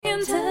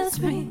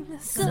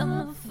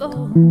summer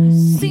fall,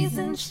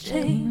 seasons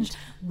change,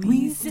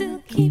 we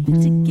still keep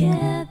it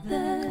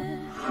together.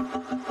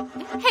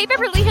 Hey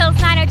Beverly Hills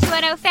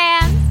 90210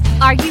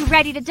 fans, are you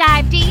ready to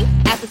dive deep,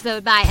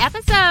 episode by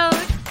episode,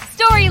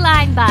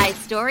 storyline by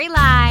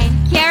storyline,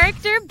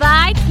 character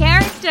by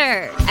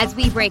character, as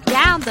we break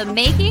down the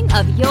making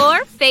of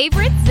your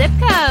favorite zip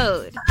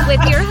code,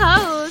 with your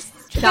hosts,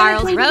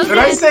 Charles Rosen. Did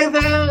I say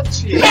that?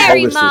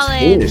 Harry This Mullins.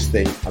 heinous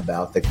thing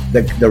about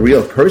the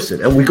real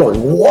person, and we're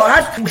going,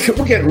 what?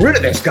 We're getting rid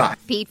of this guy.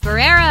 Pete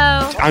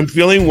Ferrero. I'm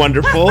feeling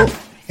wonderful.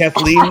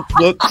 Kathleen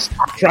looks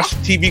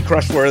TV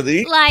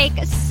crush-worthy.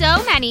 Like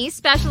so many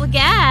special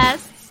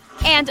guests.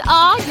 And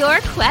all your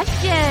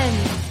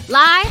questions.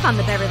 Live on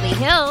the Beverly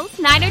Hills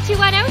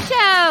 90210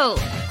 show.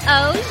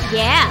 Oh,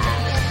 yeah.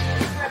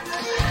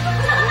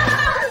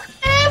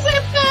 Everybody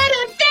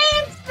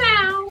dance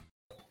now.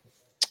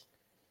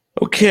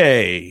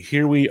 Okay,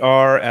 here we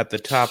are at the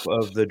top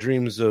of the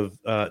Dreams of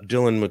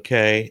Dylan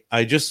McKay.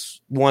 I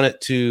just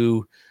wanted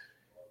to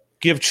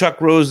give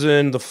Chuck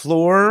Rosen the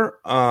floor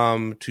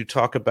to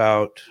talk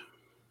about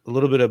a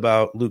little bit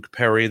about Luke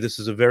Perry. This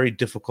is a very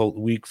difficult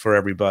week for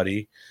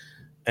everybody.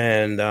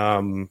 And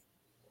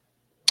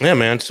yeah,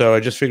 man, so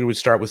I just figured we'd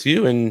start with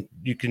you and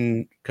you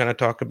can kind of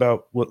talk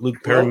about what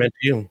Luke Perry meant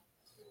to you.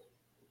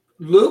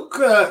 Luke,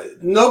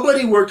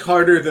 nobody worked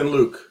harder than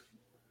Luke.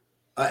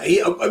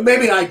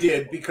 Maybe I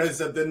did because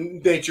of the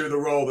nature of the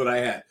role that I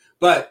had.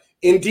 But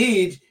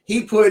indeed,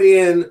 he put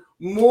in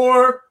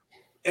more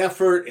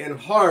effort and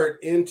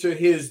heart into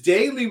his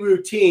daily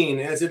routine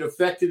as it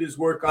affected his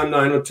work on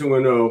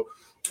 90210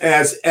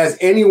 as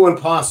anyone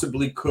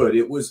possibly could.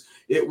 It was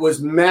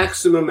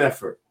maximum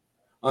effort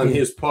on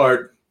his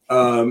part,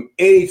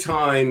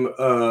 anytime,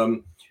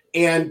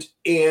 and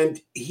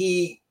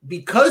he,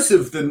 because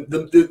of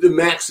the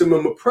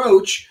maximum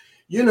approach,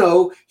 you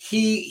know,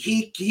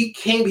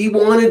 he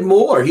wanted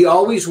more. He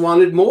always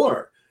wanted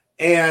more,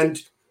 and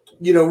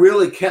you know,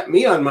 really kept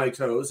me on my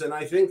toes. And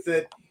I think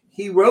that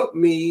he wrote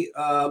me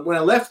when I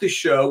left the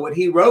show. What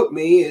he wrote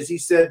me is he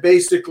said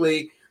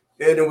basically,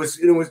 and it was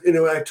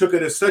I took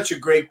it as such a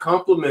great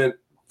compliment.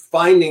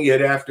 Finding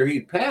it after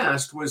he'd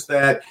passed was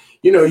that,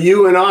 you know,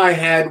 you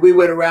and we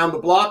went around the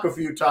block a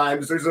few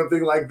times or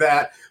something like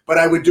that, but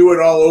I would do it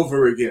all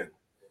over again.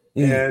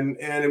 And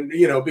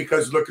you know,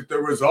 because look at the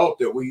result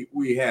that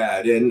we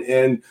had,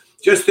 and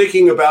just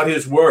thinking about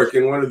his work.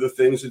 And one of the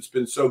things that's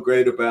been so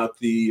great about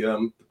the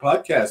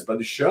podcast, about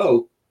the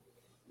show,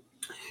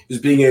 is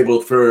being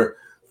able for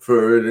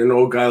an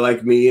old guy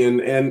like me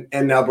and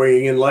now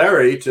bringing in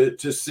Larry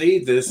to see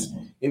this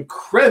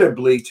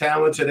incredibly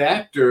talented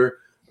actor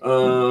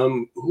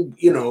who,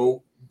 you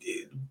know,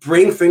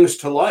 bring things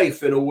to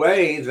life in a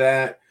way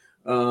that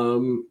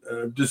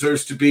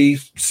deserves to be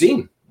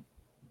seen.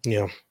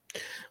 Yeah.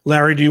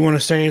 Larry, do you want to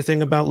say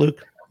anything about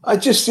Luke? I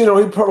just, you know,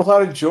 he brought a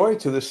lot of joy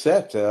to the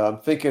set. I'm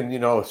thinking, you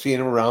know, seeing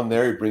him around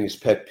there, he'd bring his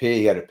pet pig.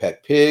 He had a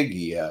pet pig.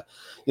 He, you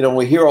know,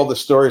 we hear all the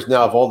stories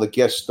now of all the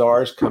guest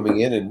stars coming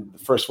in, and the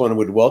first one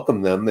would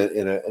welcome them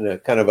in a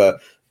kind of a,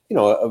 you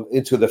know,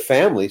 into the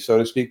family, so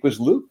to speak, was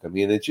Luke. I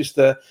mean, it's just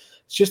the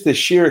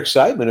sheer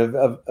excitement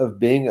of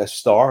being a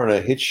star on a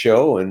hit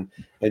show and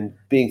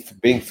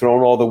being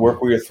thrown all the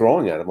work we were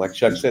throwing at him. Like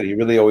Chuck said, he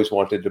really always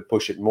wanted to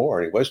push it more,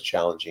 and he was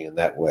challenging in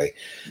that way.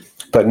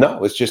 But no,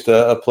 it was just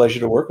a pleasure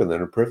to work with him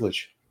and a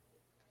privilege.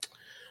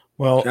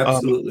 Well,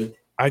 Absolutely.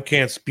 I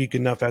can't speak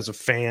enough as a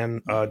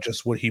fan,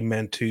 just what he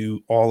meant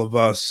to all of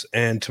us.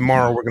 And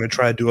tomorrow we're going to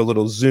try to do a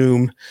little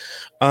Zoom.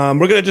 We're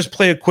going to just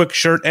play a quick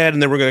shirt ad,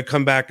 and then we're going to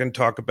come back and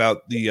talk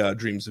about the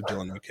Dreams of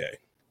Dylan McKay.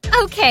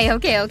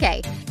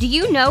 Okay. Do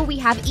you know we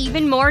have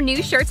even more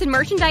new shirts and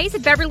merchandise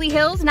at Beverly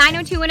Hills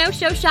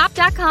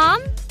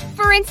 90210showshop.com?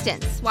 For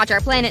instance, watch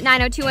our Planet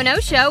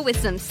 90210 show with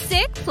some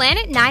sick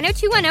Planet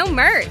 90210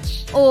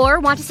 merch. Or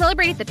want to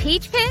celebrate at the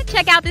Peach Pit?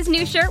 Check out this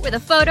new shirt with a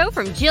photo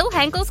from Jill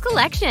Henkel's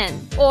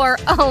collection. Or,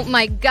 oh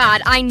my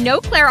god, I know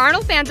Claire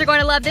Arnold fans are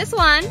going to love this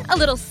one. A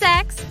little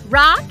sex,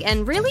 rock,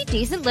 and really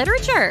decent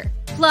literature.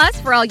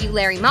 Plus, for all you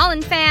Larry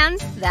Mullen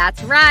fans,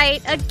 that's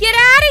right, a Get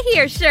Out of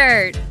Here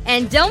shirt.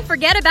 And don't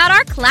forget about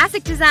our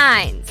classic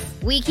designs.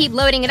 We keep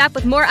loading it up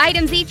with more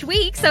items each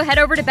week, so head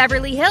over to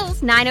Beverly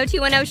Hills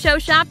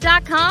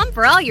 90210showshop.com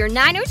for all your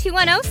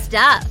 90210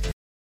 stuff.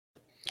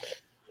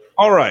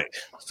 All right,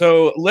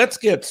 so let's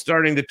get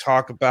starting to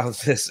talk about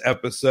this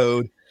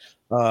episode.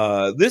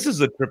 This is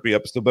a trippy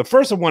episode, but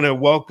first I want to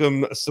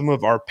welcome some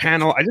of our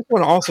panel. I just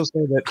want to also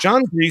say that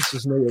John Grease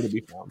is nowhere to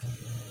be found.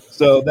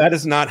 So that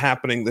is not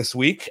happening this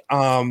week.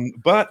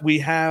 But we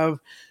have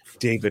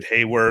David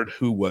Hayward,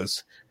 who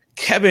was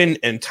Kevin,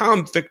 and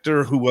Tom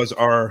Victor, who was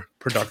our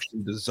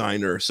production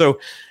designer. So,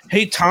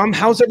 hey, Tom,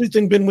 how's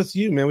everything been with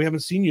you, man? We haven't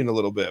seen you in a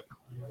little bit.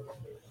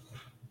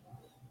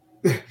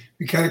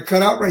 We kind of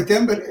cut out right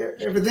then, but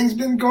everything's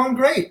been going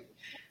great.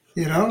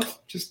 You know,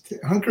 just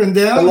hunkering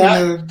down.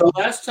 The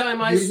last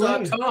time I saw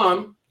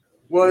Tom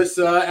was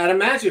at a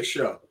magic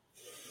show.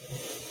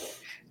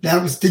 That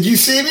was. Did you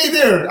see me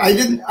there? I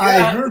didn't. Yeah. I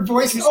heard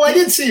voices. Oh, I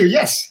did see you.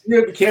 Yes.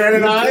 Karen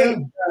and I.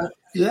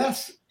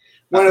 Yes.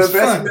 one of the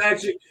best fun.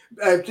 magic.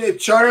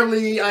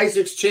 Charlie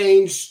Isaacs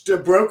changed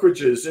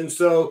brokerages, and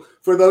so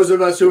for those of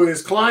us who are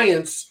his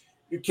clients,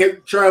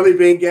 Charlie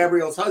being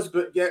Gabrielle's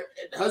husband, is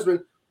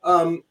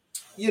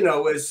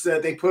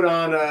they put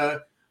on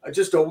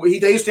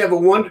they used to have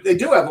they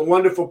do have a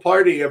wonderful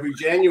party every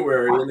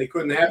January, and they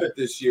couldn't have it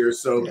this year,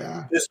 so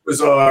this was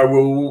our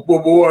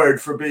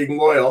reward for being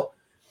loyal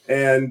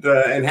and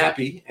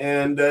happy,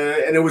 and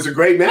it was a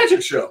great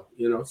magic show,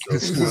 So it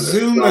was a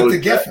Zoom at the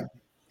Geffen.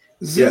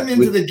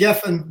 Into the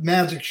Geffen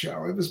magic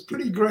show. It was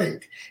pretty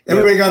great.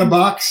 Everybody got a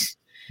box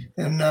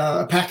and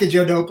a package you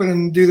had to open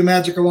and do the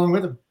magic along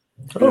with them.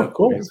 Oh,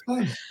 cool. It was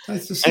fun.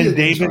 Nice to see you.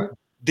 And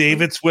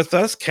David's with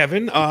us.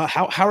 Kevin,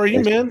 how are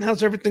you, man?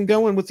 How's everything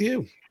going with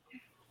you?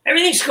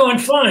 Everything's going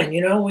fine.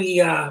 We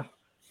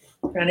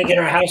trying to get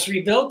our house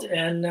rebuilt,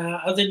 and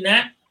other than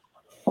that,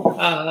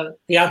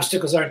 the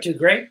obstacles aren't too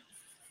great.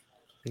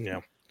 Yeah.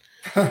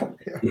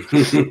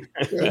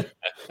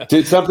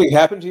 Did something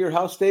happen to your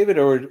house, David,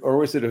 or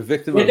was it a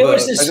victim of? There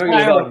was this I know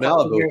fire you're a not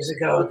couple Malibu. years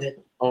ago that.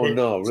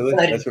 No, really?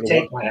 That's what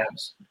take my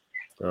house.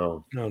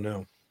 Oh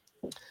no.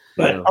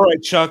 But all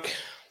right, Chuck.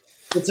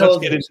 Let's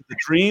get into the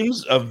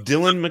dreams of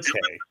Dylan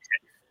McKay.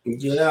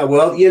 Yeah,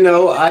 well,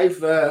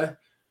 I've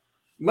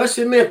must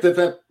admit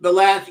that the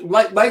last,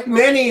 like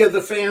many of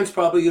the fans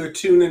probably are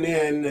tuning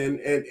in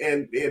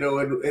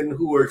and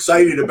who are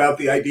excited about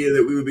the idea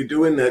that we would be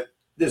doing that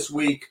this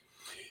week.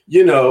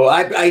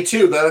 I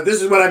too,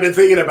 this is what I've been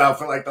thinking about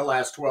for like the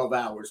last 12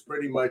 hours,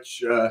 pretty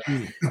much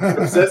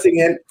obsessing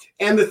it.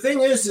 And the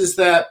thing is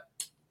that,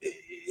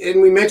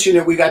 and we mentioned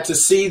it, we got to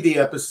see the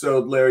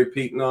episode, Larry,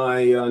 Pete, and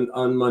I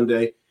on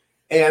Monday.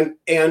 And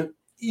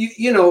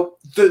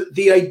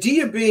the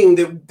idea being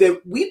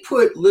that we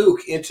put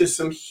Luke into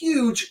some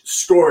huge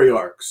story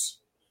arcs.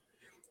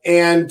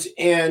 And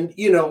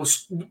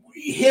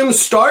him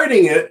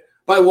starting it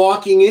by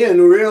walking in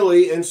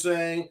really and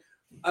saying,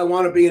 I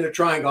want to be in a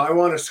triangle. I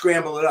want to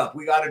scramble it up.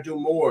 We got to do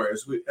more,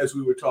 as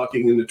we were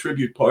talking in the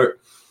tribute part.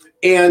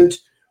 And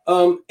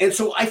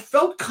so I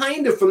felt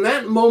kind of from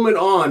that moment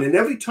on, and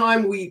every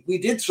time we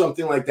did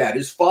something like that,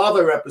 his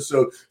father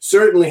episode,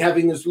 certainly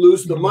having us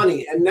lose the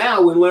money. And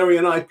now when Larry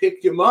and I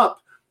picked him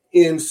up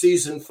in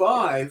season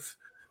 5,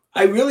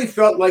 I really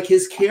felt like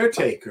his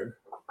caretaker.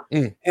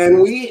 And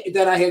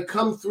that I had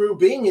come through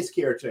being his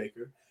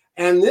caretaker.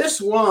 And this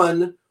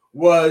one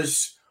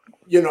was,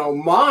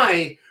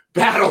 my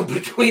battle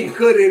between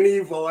good and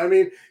evil. I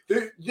mean,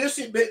 this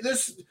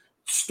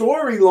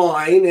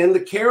storyline and the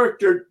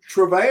character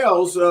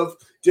travails of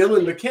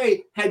Dylan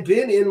McKay had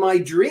been in my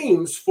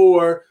dreams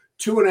for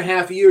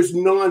 2.5 years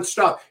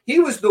nonstop. He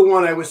was the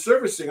one I was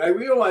servicing. I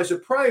realized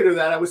that prior to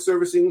that, I was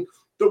servicing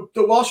the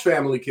Walsh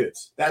family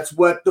kids. That's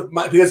what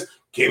because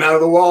came out of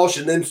the Walsh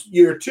and then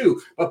year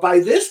 2. But by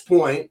this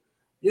point,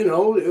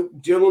 Dylan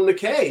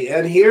McKay,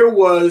 and here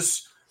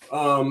was,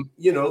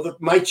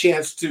 my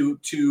chance to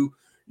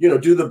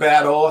do the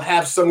battle,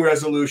 have some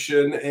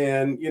resolution,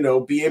 and,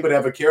 be able to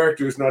have a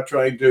character who's not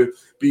trying to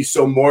be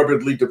so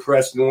morbidly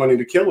depressed and wanting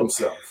to kill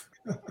himself.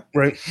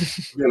 Right.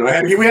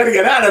 We had to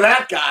get out of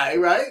that guy,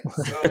 right?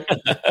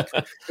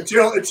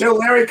 So, until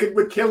Larry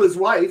would kill his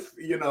wife,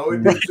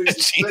 Right.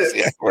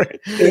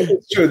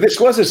 It's true. This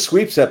was a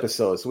sweeps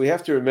episode, so we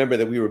have to remember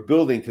that we were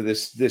building to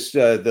this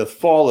the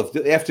fall of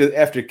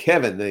after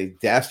Kevin, the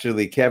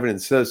dastardly Kevin and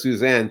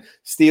Suzanne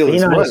steal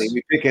his money.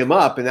 We pick him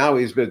up, and now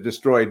he's a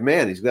destroyed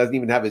man. He doesn't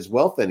even have his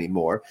wealth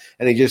anymore,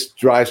 and he just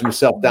drives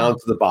himself down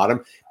to the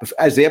bottom.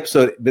 As the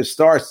episode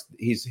starts,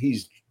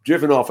 he's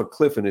driven off a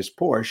cliff in his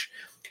Porsche.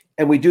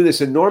 And we do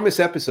this enormous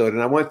episode,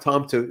 and I want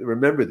Tom to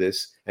remember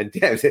this, and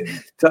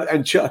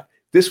Chuck,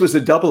 this was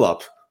a double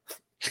up.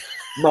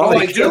 Molly,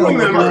 I do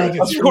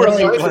remember. Of course,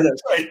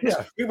 right.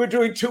 Yeah, we were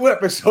doing 2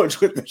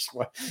 episodes with this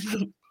one.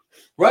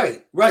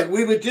 Right.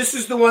 This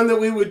is the one that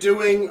we were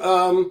doing.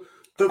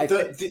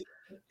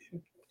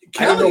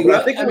 Kelly,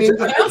 I think hate is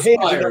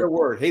another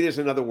word. Hate is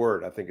another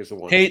word, I think is the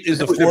one. Hate is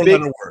a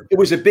 4-letter word. It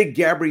was a big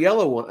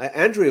Gabriella one,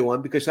 Andrea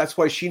one, because that's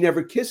why she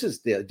never kisses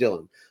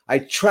Dylan. I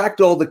tracked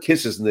all the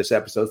kisses in this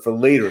episode for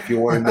later, if you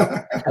want to know.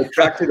 I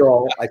tracked it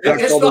all.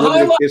 It's all the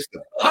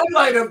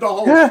highlight of the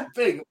whole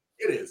thing.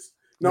 It is.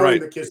 Knowing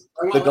the kiss.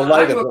 The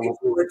delight of the looking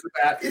forward to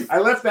that. I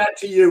left that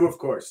to you, of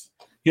course.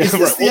 Yeah, is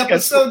this the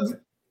episode?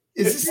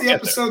 Is this the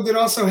episode that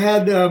also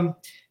had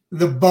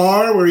the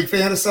bar where he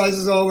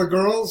fantasizes all the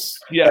girls?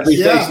 Yes.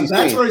 Yeah,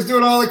 that's where he's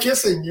doing all the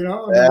kissing,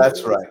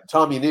 That's right.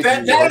 Tom, you need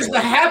that is the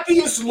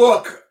happiest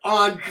look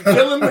on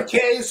Dylan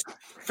McKay's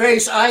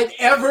face I'd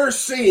ever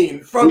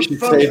seen from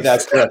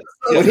that.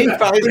 When he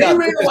finds out,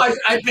 realized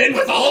I've been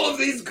with all of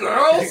these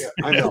girls.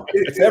 I know.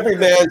 It's every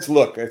man's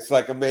look. It's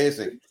like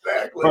amazing.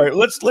 Exactly. All right,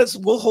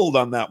 we'll hold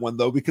on that one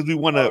though, because we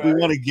want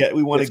to get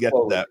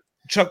to that.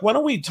 Chuck, why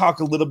don't we talk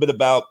a little bit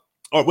about,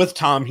 or with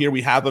Tom here,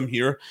 we have him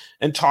here,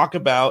 and talk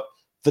about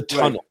the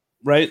tunnel,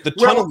 right? The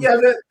tunnel.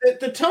 Well,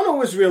 the tunnel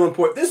was real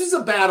important. This is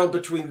a battle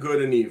between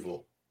good and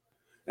evil,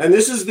 and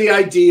this is the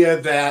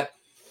idea that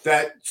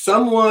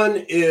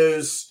someone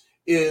is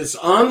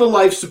on the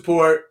life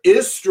support,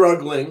 is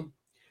struggling,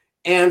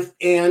 and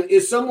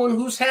is someone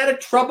who's had a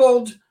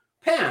troubled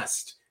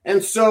past.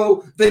 And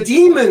so the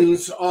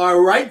demons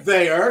are right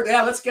there.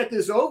 Yeah, let's get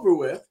this over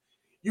with.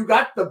 You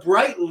got the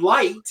bright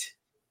light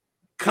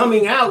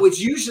coming out, which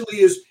usually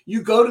is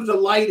you go to the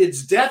light,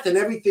 it's death, and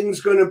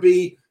everything's going to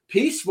be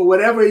peaceful,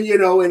 whatever,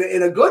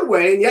 in a good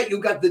way. And yet you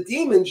got the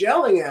demons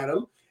yelling at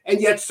him, and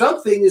yet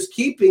something is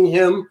keeping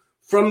him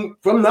from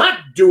not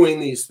doing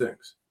these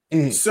things.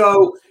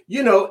 So,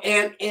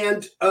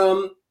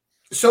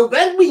 so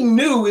then we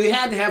knew we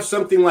had to have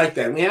something like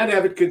that. We had to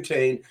have it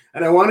contained.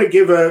 And I want to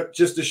give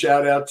just a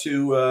shout out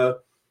to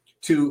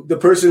the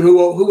person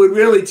who would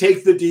really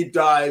take the deep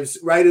dives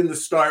right in the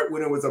start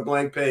when it was a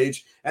blank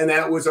page. And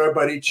that was our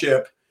buddy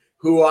Chip,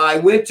 who I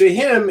went to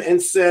him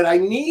and said, I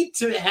need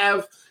to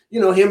have,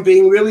 him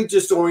being really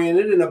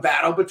disoriented in a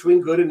battle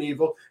between good and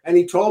evil. And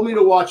he told me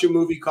to watch a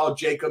movie called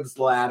Jacob's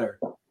Ladder.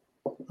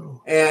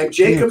 And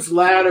Jacob's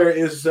Ladder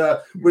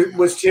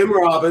was Tim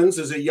Robbins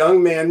as a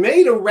young man,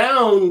 made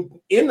around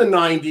in the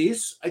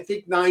 90s, I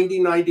think 90,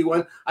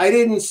 91. I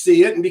didn't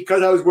see it. And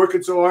because I was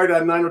working so hard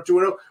on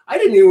 90210, I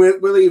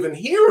didn't really even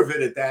hear of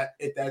it at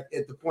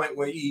the point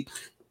where he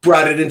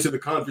brought it into the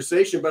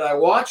conversation. But I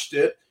watched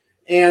it,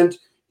 and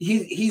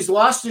he's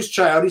lost his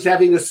child. He's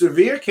having a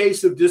severe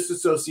case of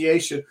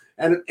disassociation.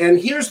 And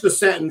here's the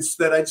sentence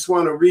that I just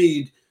want to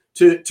read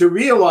to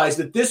realize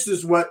that this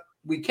is what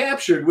we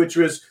captured, which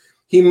was,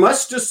 he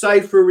must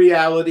decipher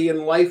reality and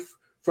life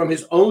from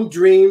his own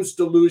dreams,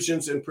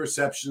 delusions, and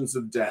perceptions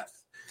of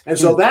death. And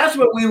so that's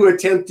what we were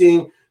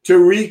attempting to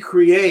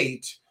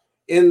recreate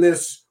in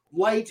this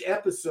light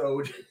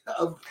episode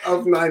of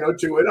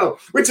 90210,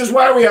 which is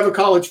why we have a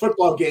college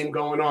football game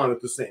going on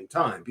at the same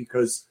time,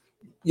 because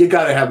you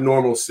got to have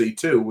normalcy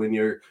too when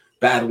you're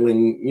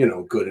battling,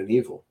 good and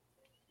evil.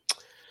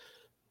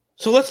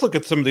 So let's look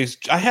at some of these.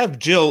 I have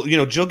Jill.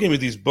 Jill gave me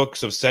these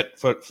books of set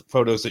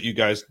photos that you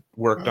guys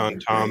worked on,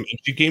 Tom. And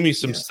she gave me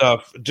some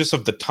stuff just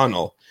of the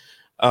tunnel.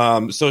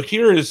 So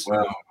here is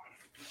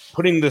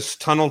putting this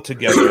tunnel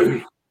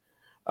together.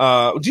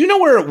 Do you know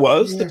where it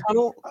was, the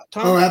tunnel,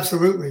 Tom? Oh,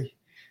 absolutely.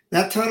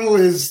 That tunnel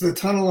is the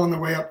tunnel on the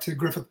way up to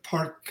Griffith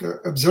Park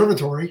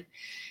Observatory.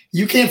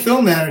 You can't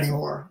film that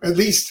anymore, at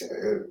least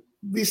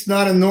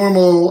not in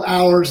normal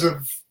hours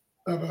of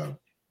a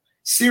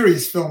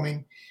series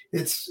filming.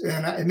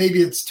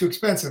 Maybe it's too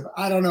expensive.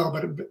 I don't know,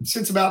 but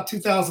since about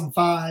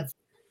 2005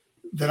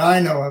 that I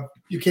know of,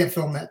 you can't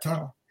film that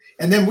tunnel.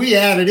 And then we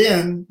added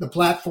in the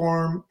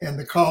platform and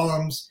the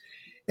columns.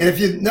 And if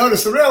you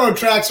notice, the railroad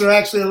tracks are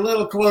actually a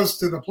little close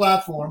to the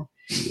platform,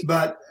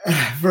 but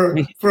for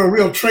a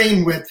real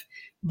train width.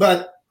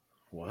 But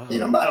wow. I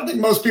don't think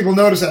most people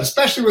notice that,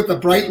 especially with the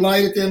bright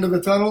light at the end of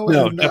the tunnel.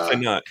 No,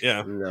 definitely not.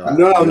 Yeah,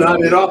 no,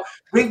 not at all.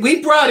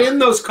 We brought in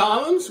those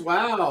columns.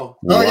 Wow.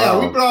 Oh yeah,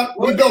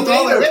 we built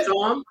all of it.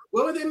 Tom,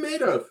 what were they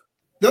made of?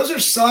 Those are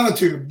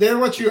sonotube. They're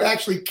what you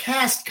actually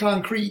cast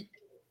concrete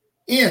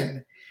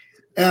in.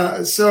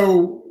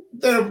 So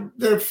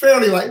they're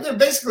fairly light. They're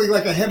basically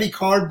like a heavy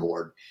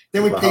cardboard.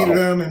 Then we painted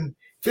them and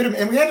fit them,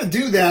 and we had to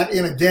do that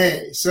in a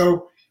day.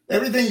 So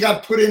everything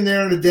got put in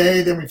there in a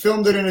day. Then we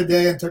filmed it in a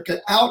day and took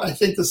it out, I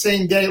think, the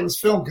same day it was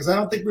filmed, because I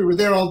don't think we were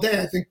there all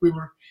day. I think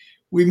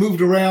we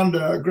moved around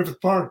Griffith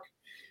Park,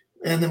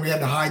 and then we had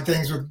to hide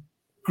things with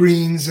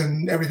greens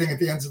and everything at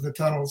the ends of the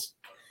tunnels.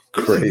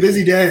 It was a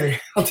busy day,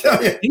 I'll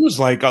tell you. He was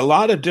like a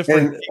lot of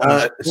different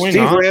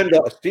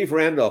Steve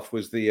Randolph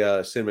was the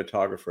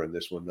cinematographer in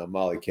this one.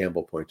 Molly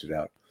Campbell pointed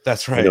out.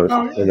 That's right.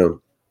 I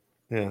know.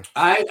 Yeah.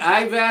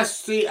 I've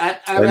asked him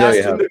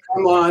to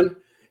come on.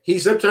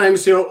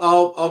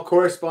 I'll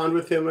correspond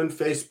with him on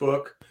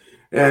Facebook,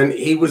 and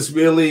he was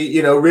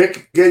really,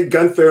 Rick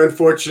Gunther,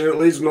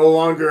 unfortunately, is no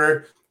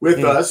longer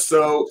with us.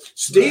 So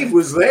Steve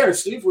was there.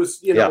 Steve was,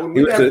 when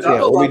we did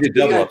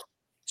double up,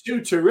 two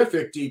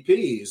terrific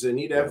DPs, and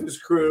he'd have his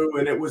crew,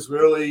 and it was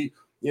really,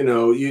 you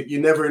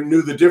never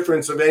knew the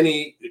difference of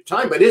any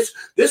time. But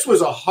this was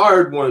a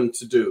hard one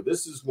to do.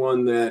 This is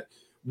one that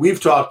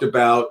we've talked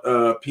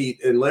about, Pete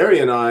and Larry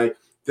and I,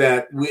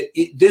 that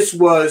this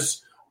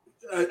was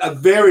a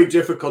very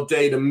difficult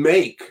day to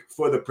make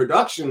for the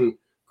production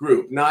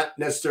group, not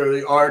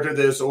necessarily Art or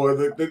this or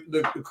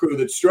the crew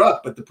that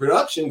struck, but the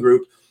production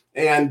group,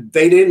 and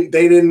they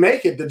didn't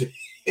make it the day.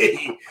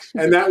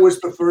 And that was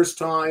the first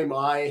time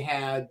I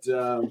had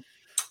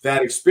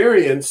that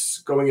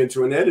experience going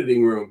into an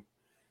editing room.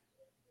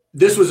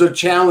 This was a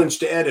challenge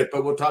to edit,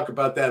 but we'll talk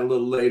about that a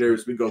little later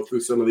as we go through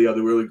some of the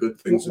other really good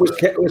things. Was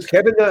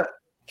Kevin?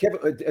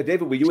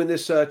 David, were you in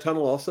this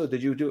tunnel also?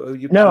 Did you do?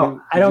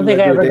 No, I don't think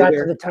I ever got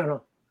to the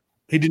tunnel.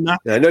 He did not.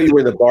 Yeah, I know you were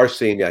in the bar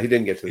scene. Yeah, he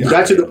didn't get to the. He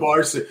got to the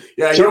bar scene.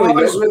 Yeah, certainly.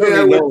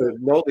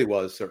 Nolly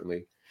was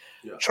certainly.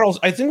 Yeah. Charles,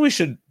 I think we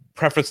should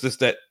preface this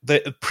that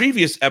the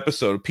previous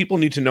episode, people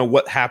need to know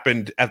what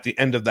happened at the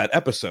end of that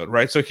episode,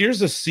 right? So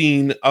here's a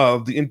scene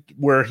of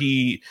where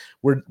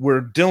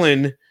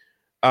Dylan,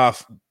 I'll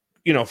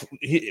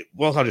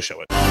just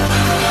show it.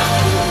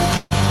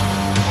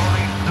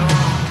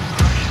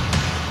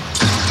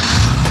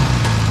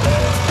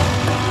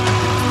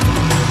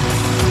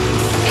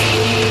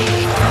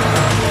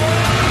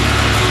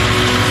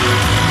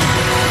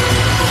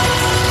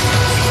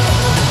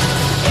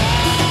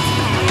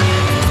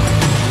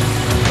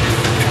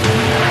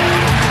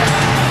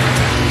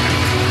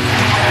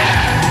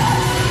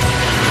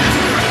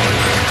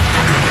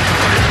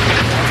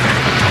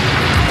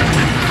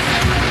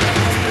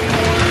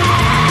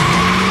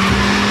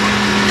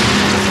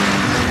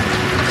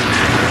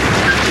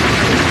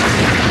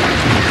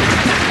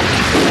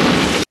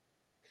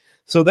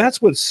 So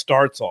that's what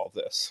starts all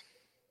this.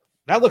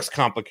 That looks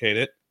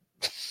complicated.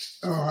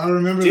 Oh, I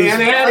remember Dan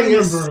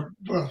this.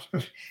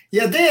 Attias.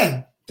 Yeah,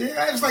 Dan.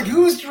 I was like,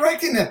 who's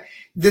directing that?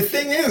 The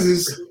thing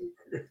is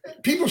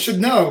people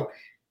should know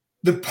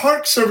the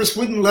Park Service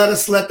wouldn't let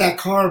us let that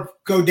car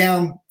go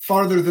down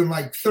farther than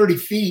like 30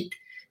 feet.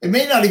 It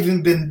may not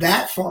even been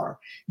that far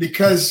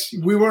because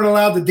we weren't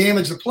allowed to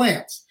damage the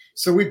plants.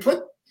 So we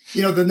put,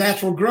 the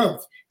natural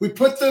growth. We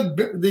put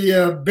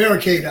the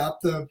barricade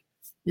up, the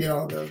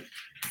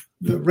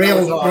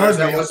rail guardrail.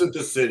 That wasn't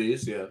the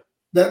city's, yeah.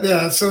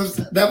 So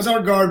that was our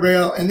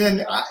guardrail, and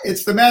then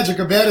it's the magic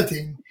of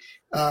editing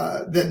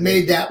that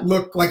made that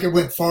look like it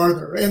went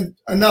farther, and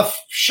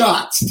enough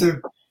shots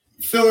to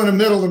fill in the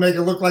middle to make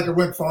it look like it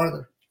went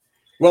farther.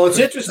 Well, it's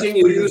interesting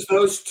you use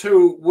those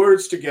two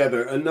words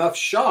together, enough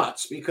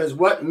shots, because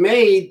what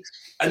made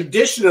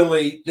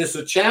additionally this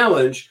a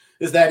challenge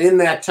is that in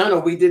that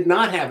tunnel we did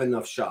not have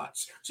enough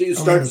shots. So you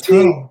start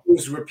seeing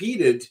things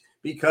repeated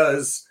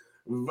because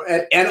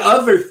and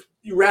other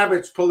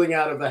rabbits pulling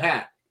out of the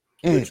hat.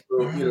 Which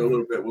a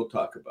little bit we'll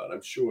talk about,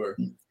 I'm sure.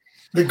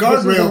 The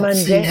guardrail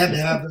scene had to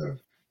have the.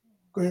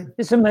 Go ahead.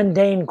 It's a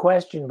mundane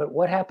question, but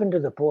what happened to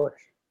the Porsche?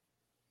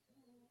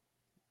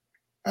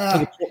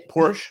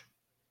 Porsche?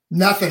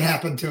 Nothing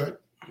happened to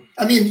it.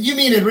 I mean, you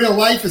mean in real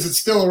life? Is it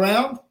still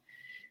around?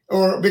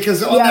 Or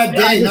because on that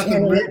day,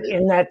 nothing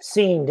in that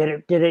scene,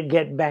 did it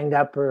get banged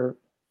up or?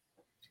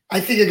 I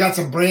think it got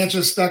some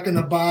branches stuck in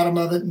the bottom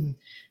of it, and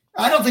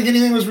I don't think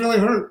anything was really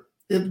hurt.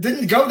 It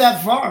didn't go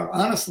that far,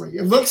 honestly.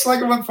 It looks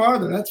like it went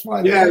farther. That's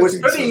why. Yeah, it was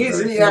pretty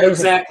easy. Yeah,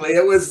 exactly.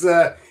 It was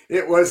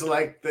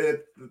like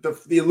the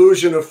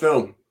illusion of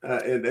film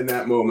in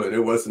that moment.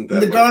 It wasn't that.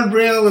 The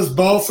guardrail is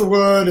balsa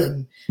wood,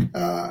 and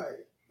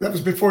that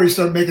was before you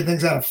started making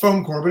things out of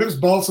foam core. But it was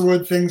balsa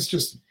wood.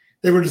 Things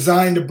they were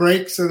designed to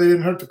break so they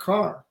didn't hurt the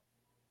car.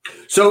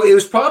 So it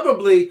was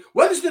probably,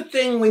 what is the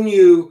thing when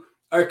you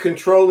are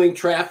controlling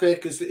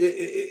traffic?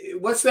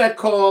 What's that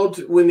called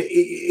when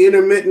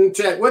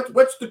intermittent?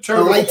 What's the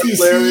term?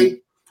 ITC.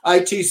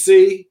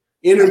 ITC,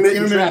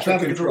 intermittent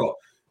traffic control.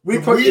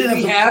 Did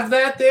we have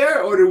that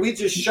there, or did we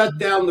just shut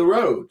down the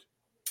road?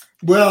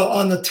 Well,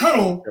 on the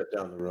tunnel, shut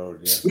down the road.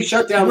 Yeah. We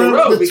shut down the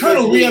road. The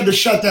tunnel, we had to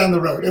shut down the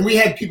road, and we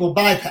had people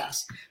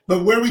bypass.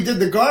 But where we did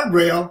the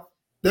guardrail,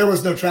 there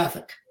was no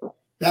traffic.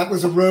 That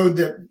was a road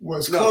that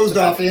was closed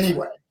off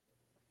anyway.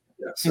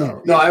 Yeah.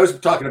 So I was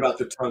talking about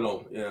the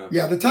tunnel. Yeah.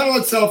 Yeah, the tunnel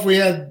itself,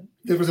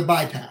 there was a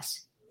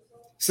bypass,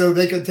 so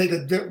they could take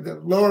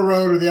the lower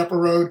road or the upper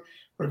road,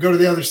 or go to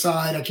the other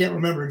side. I can't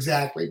remember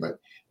exactly, but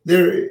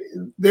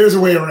there's a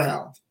way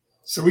around.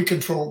 So we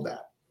controlled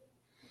that.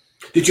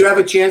 Did you have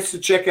a chance to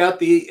check out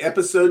the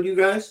episode, you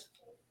guys?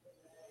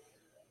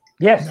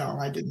 Yes. No,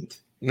 I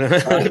didn't.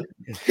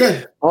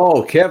 Good.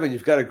 Oh, Kevin,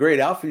 you've got a great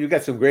outfit. You've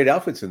got some great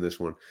outfits in this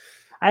one.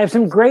 I have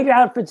some great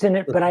outfits in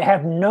it, but I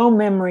have no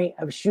memory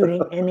of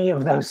shooting any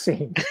of those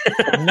scenes.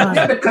 None.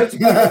 Yeah, because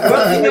you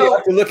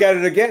have to look at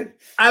it again.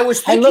 I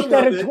looked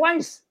at it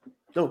twice.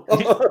 No.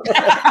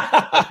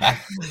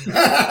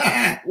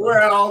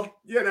 Well,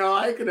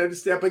 I can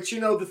understand, but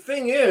the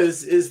thing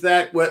is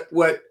that what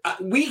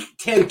we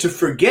tend to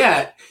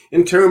forget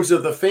in terms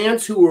of the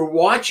fans who were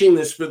watching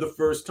this for the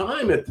first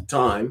time at the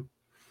time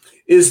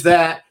is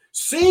that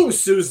seeing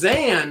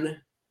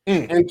Suzanne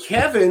and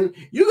Kevin,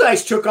 you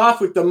guys took off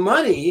with the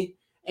money,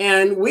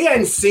 and we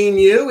hadn't seen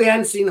you. We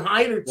hadn't seen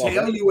hide or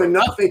tail. You were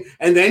nothing,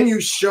 and then you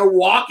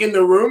walk in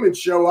the room and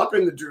show up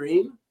in the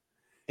dream.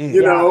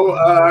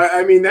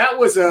 I mean, that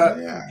was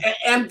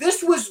and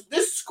this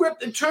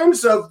script in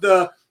terms of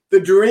the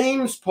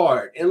dreams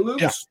part and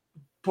Luke's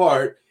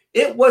part,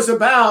 it was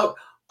about,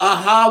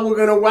 we're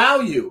going to wow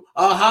you.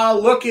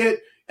 Look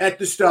at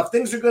the stuff.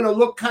 Things are going to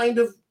look kind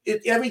of,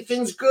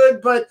 everything's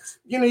good, but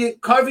you're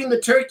carving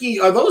the turkey.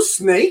 Are those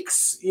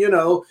snakes?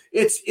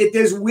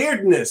 There's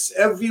weirdness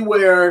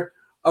everywhere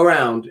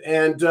around.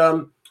 And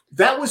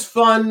that was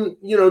fun,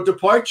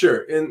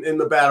 departure in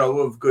the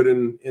battle of good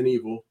and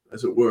evil,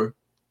 as it were.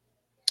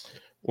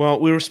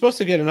 Well, we were supposed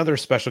to get another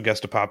special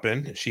guest to pop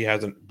in. She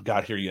hasn't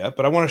got here yet,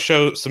 but I want to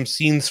show some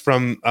scenes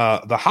from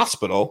the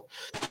hospital.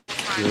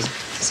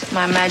 Is it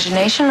my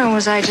imagination, or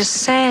was I just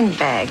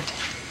sandbagged?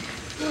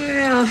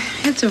 Well,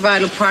 it's a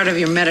vital part of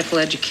your medical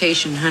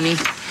education, honey.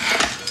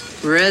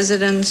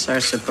 Residents are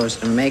supposed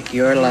to make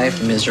your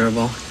life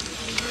miserable.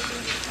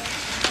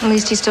 At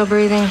least he's still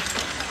breathing.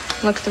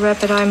 Look at the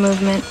rapid eye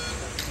movement.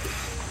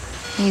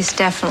 He's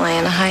definitely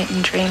in a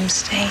heightened dream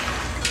state.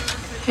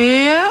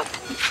 Yep,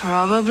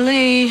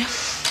 probably.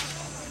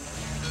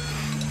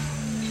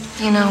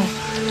 In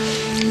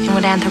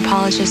what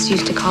anthropologists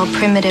used to call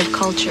primitive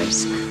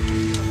cultures,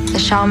 the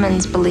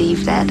shamans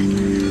believed that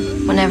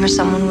whenever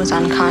someone was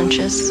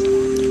unconscious,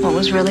 what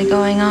was really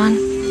going on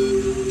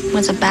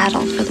was a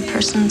battle for the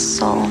person's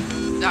soul.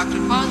 Dr.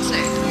 Ponce, to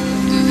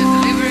the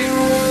delivery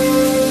room.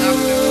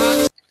 Dr.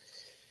 Ponce.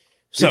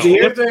 So,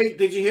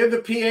 did you hear the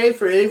PA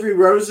for Avery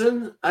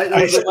Rosen? That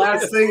was the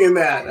last thing in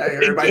that. I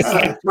heard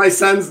my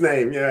son's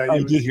name. Yeah,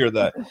 I did hear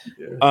that.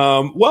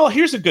 Yeah. Well,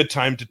 here's a good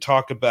time to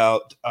talk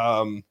about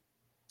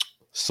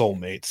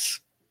soulmates.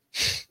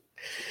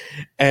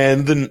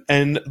 And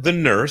the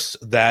nurse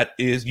that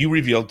is, you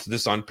revealed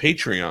this on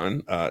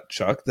Patreon,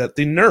 Chuck, that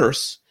the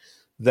nurse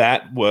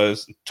that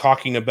was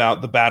talking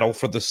about the battle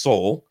for the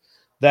soul,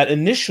 that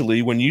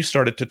initially when you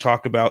started to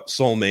talk about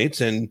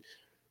soulmates and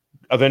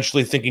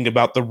eventually thinking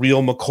about the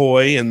real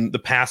McCoy and the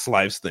past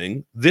lives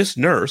thing, this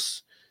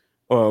nurse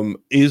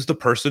is the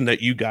person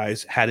that you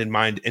guys had in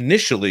mind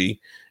initially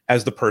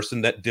as the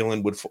person that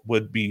Dylan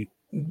would be.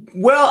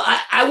 Well,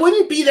 I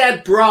wouldn't be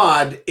that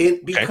broad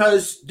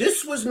because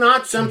this was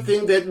not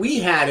something that we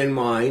had in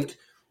mind,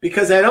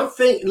 because I don't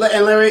think, and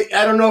Larry,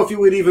 I don't know if you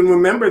would even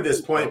remember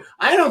this point.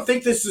 I don't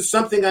think this is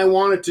something I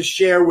wanted to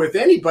share with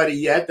anybody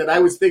yet, that I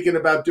was thinking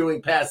about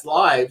doing past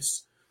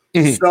lives.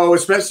 Mm-hmm. So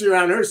especially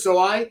around her. So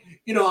I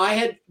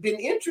had been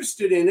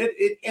interested in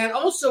it and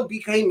also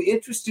became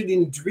interested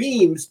in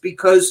dreams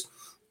because,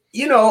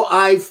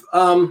 I've,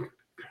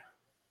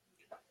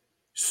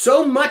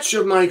 so much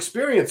of my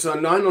experience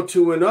on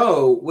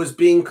 90210 was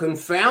being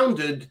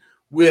confounded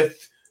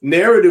with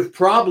narrative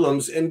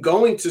problems and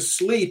going to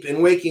sleep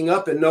and waking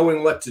up and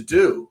knowing what to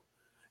do.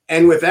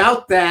 And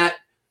without that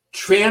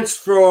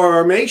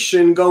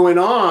transformation going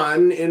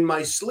on in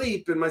my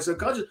sleep and my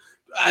subconscious,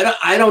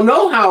 I don't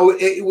know how,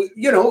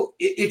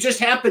 it just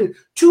happened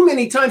too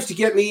many times to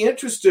get me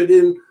interested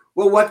in,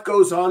 what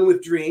goes on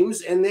with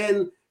dreams. And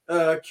then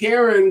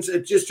Karen's,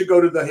 just to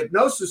go to the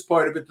hypnosis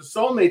part of it, the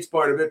soulmates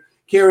part of it,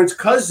 Karen's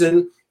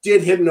cousin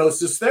did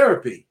hypnosis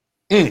therapy.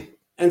 Mm.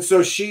 And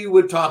so she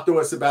would talk to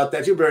us about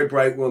that. She's a very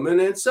bright woman.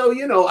 And so,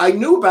 I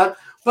knew about,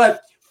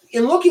 but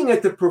in looking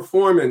at the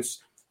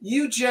performance,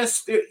 you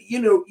just,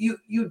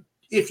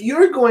 if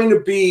you're going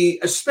to be,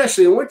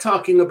 especially, and we're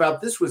talking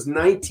about, this was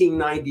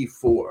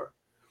 1994.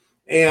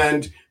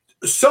 And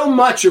so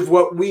much of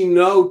what we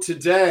know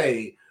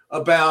today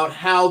about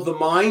how the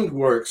mind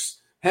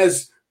works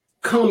has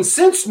come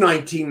since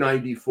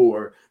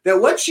 1994, that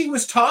what she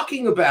was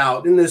talking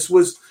about in this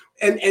was,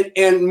 and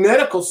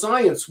medical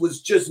science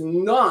was just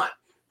not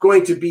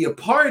going to be a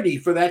party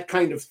for that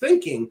kind of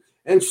thinking.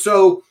 And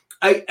so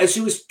as she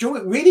was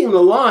reading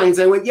the lines,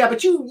 I went, yeah,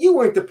 but you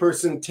weren't the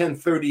person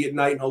 10:30 at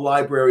night in a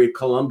library at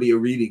Columbia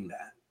reading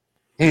that.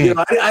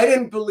 Mm. I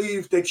didn't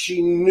believe that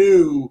she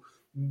knew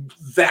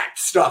that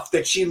stuff,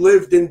 that she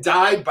lived and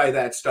died by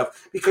that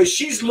stuff, because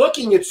she's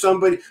looking at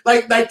somebody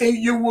like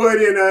you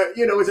would in a,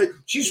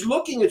 she's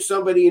looking at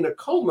somebody in a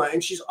coma,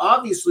 and she's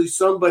obviously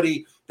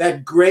somebody,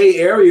 that gray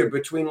area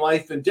between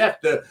life and death,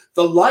 the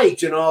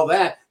light and all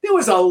that. There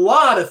was a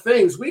lot of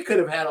things. We could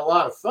have had a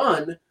lot of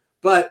fun,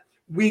 but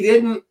we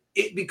didn't,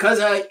 because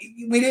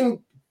we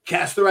didn't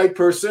cast the right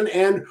person,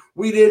 and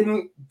we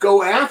didn't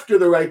go after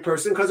the right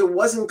person because it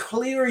wasn't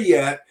clear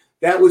yet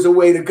that was a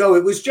way to go.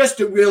 It was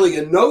just really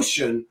a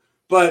notion,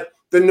 but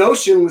the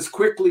notion was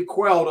quickly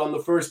quelled on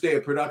the first day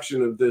of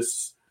production of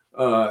this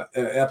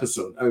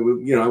episode. I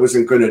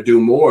wasn't going to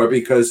do more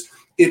because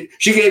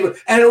she gave it,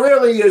 and it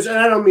really is. And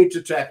I don't mean to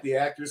attack the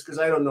actress because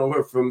I don't know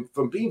her from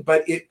being,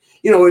 but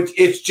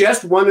it's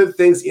just one of the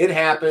things. It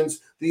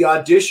happens. The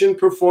audition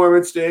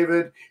performance,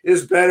 David,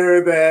 is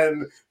better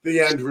than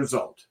the end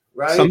result.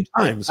 Right?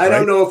 Sometimes. I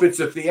don't know if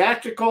it's a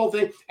theatrical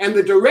thing. And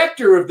the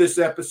director of this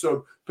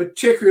episode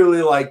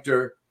particularly liked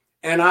her,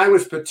 and I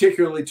was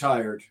particularly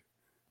tired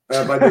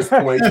by this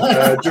point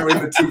during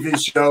the TV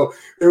show.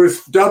 There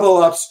was double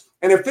ups.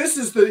 And if this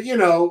is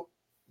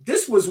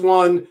this was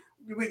one,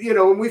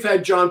 we've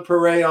had John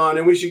Perret on,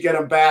 and we should get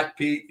him back,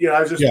 Pete.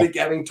 I was just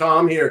having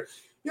Tom here.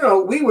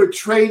 We were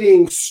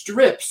trading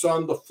strips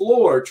on the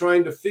floor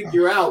trying to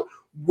figure out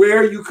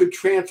where you could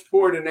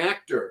transport an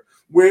actor,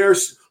 where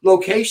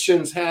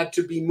locations had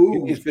to be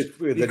moved.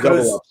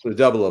 The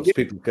double ups,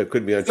 people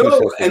couldn't be on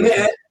two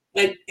sets.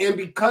 And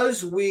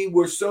because we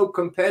were so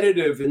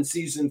competitive in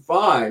season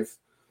 5,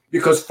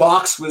 because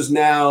Fox was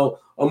now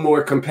a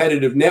more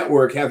competitive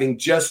network, having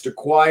just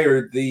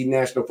acquired the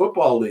National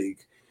Football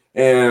League,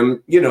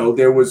 and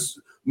there was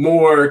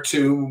more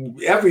to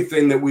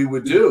everything that we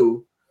would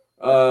do.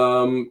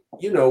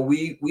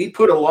 We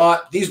put a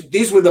lot.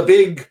 These were the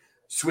big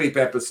sweep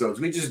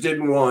episodes. We just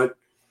didn't want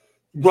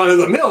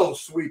run-of-the-mill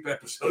sweep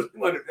episodes.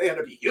 They had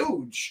to be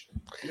huge.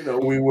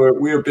 We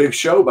were a big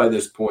show by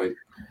this point.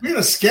 We had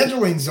a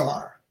scheduling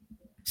czar,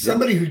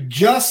 somebody who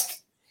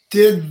just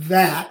did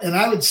that, and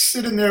I would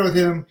sit in there with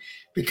him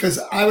because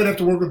I would have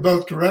to work with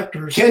both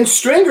directors. Ken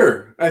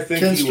Stringer, I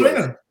think. Ken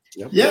Stringer.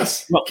 Yep.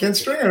 Yes, Ken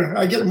Stringer.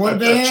 I get in one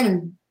van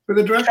and with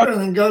a director,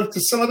 and then go to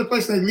some other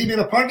place, and they leave me in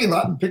a parking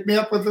lot and pick me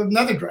up with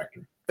another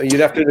director.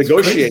 You'd have to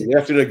negotiate. You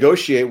have to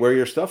negotiate where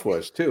your stuff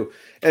was too.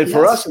 And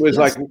for us, it was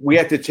like we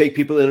had to take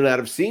people in and out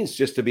of scenes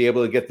just to be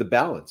able to get the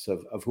balance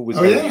of who was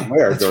going to be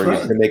where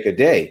to make a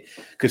day.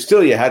 Because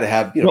still, you had to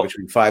have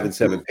between 5 and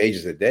 7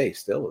 pages a day.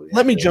 Still,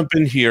 let me jump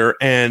in here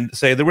and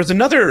say there was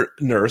another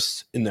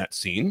nurse in that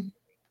scene,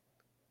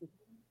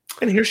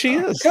 and here she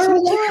is,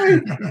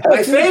 Caroline,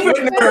 my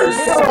favorite nurse.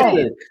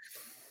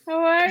 How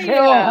are you?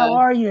 Carol, how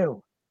are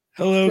you?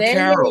 Hello,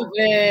 Carol.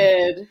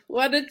 David,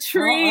 what a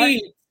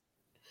treat.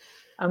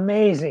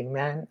 Amazing,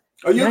 man.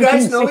 Oh, you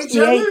guys know each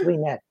other? We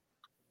met.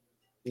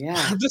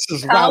 Yeah. This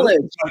is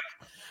College. like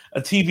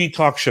a TV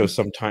talk show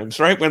sometimes,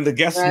 right? When the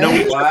guests know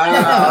Right. each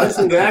Wow,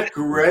 isn't that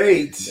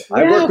great?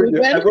 I work with we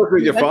your, I went- work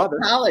with we your went to father.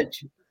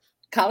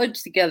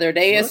 college together at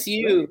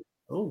ASU.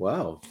 Oh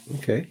wow.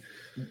 Okay.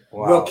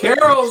 Well,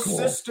 Carol's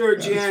sister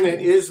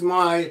Janet is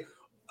my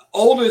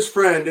oldest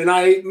friend, and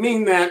I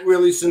mean that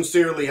really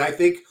sincerely. I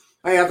think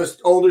I have an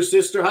older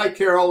sister. Hi,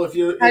 Carol. If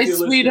you're Hi,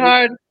 listening.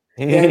 sweetheart.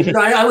 And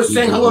I was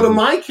saying hello to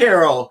my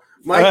Carol,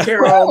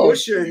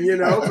 Mushin,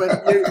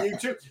 but you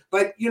too.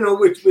 But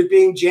with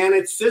being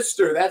Janet's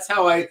sister, that's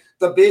how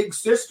the big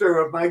sister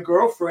of my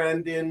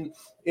girlfriend in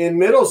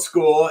middle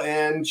school,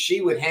 and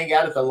she would hang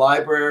out at the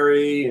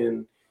library,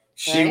 and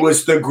she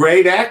was the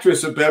great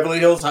actress of Beverly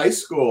Hills High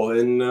School,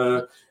 and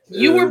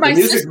You were The my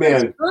Music sister's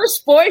Man.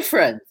 first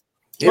boyfriend.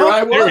 Here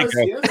I there we was,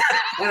 go. yes.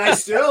 And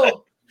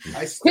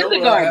I still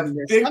Kindergarten have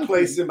or a big something.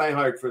 place in my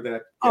heart for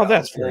that. Oh, gal,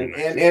 that's very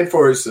nice. and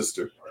for his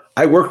sister.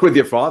 I worked with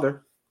your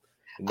father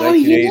in Oh,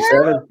 you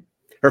 1987.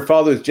 Her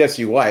father was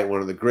Jesse White,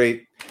 one of the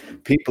great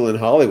people in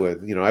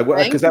Hollywood.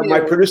 Because Thank my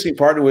you. producing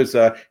partner was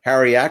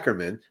Harry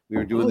Ackerman. We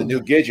were doing the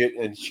new Gidget,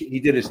 and he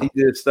did his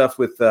stuff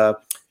with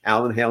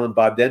Alan Hale and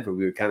Bob Denver.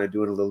 We were kind of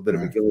doing a little bit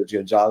of a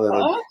Gilligan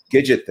on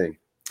Gidget thing.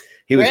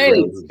 He was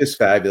Great. just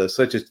fabulous,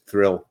 such a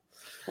thrill.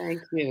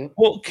 Thank you.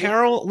 Well,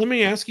 Carol, let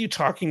me ask you,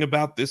 talking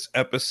about this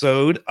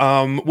episode,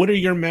 what are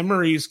your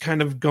memories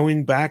kind of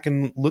going back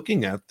and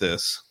looking at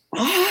this?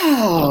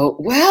 Oh,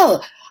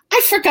 well,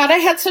 I forgot I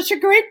had such a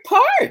great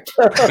part.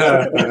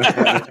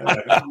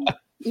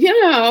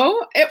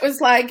 It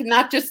was like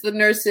not just the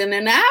nurse in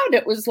and out.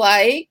 It was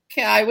like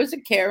I was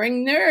a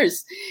caring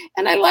nurse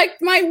and I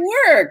liked my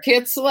work.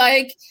 It's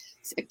like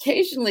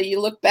occasionally you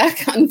look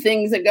back on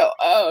things and go,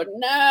 oh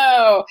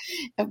no,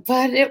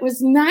 but it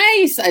was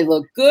nice. I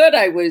looked good.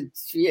 And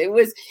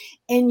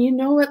you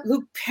know what?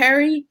 Luke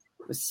Perry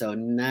was so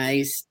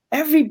nice.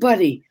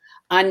 Everybody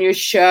on your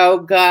show,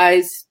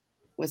 guys,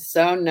 was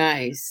so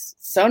nice.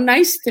 So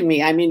nice to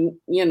me. I mean,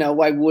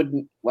 why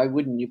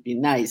wouldn't you be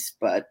nice?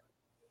 But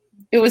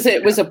it was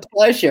a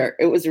pleasure.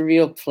 It was a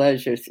real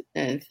pleasure.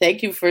 And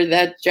thank you for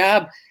that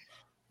job,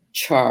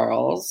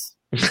 Charles.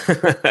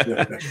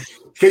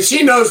 Because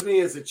she knows me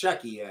as a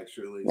Chucky,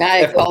 actually.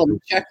 I call him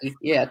Chucky.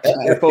 Yeah.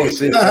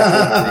 Chucky.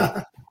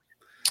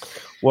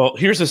 Well,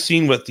 here's a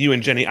scene with you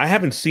and Jenny. I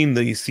haven't seen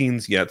these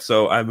scenes yet,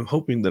 so I'm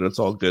hoping that it's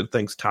all good.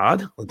 Thanks,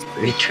 Todd. Let's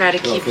see. We try to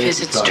keep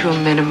visits to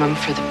a minimum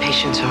for the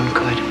patient's own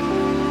good.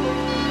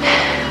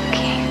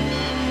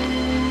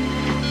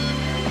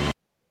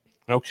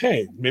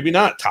 Okay, maybe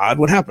not, Todd.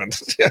 What happened?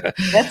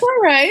 That's all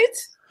right.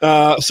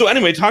 So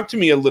anyway, talk to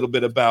me a little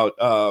bit about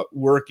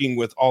working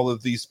with all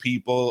of these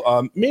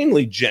people,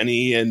 mainly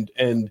Jenny, and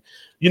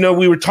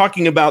we were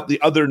talking about the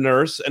other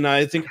nurse, and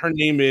I think her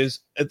name it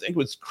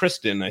was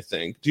Kristen, I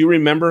think. Do you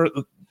remember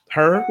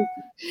her?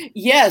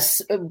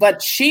 Yes,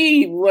 but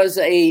she was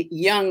a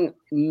young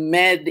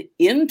med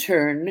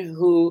intern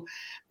who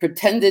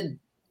pretended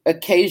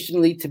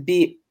occasionally to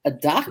be a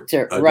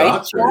doctor,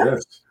 right?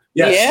 Doctor,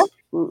 yes. Yeah.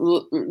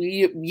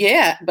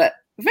 Yeah, but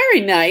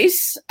very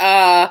nice.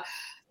 Nice.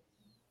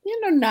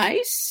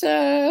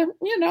 It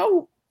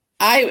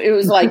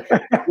was like,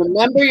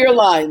 remember your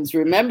lines.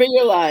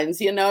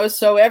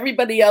 So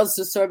everybody else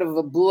is sort of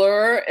a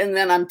blur, and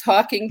then I'm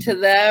talking to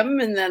them,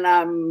 and then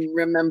I'm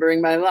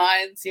remembering my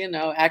lines,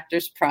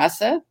 actor's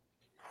process,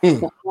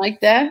 something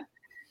like that.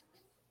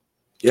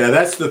 Yeah,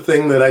 that's the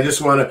thing that I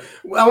want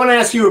to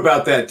ask you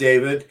about that,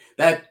 David.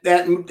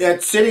 That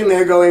sitting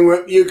there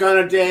going, you got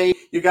a day,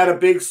 you got a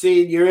big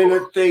scene, you're in a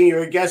thing,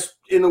 you're a guest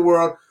in the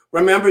world.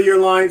 Remember your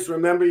lines,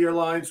 remember your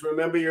lines,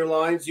 remember your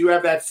lines. You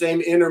have that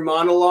same inner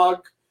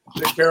monologue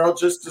that Carol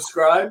just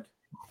described?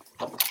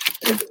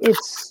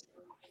 That's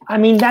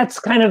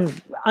kind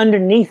of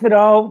underneath it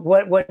all.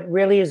 What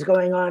really is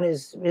going on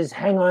is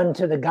hang on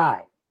to the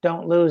guy.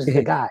 Don't lose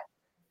the guy.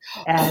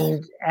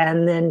 And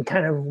then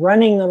kind of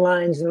running the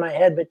lines in my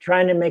head, but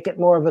trying to make it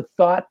more of a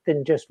thought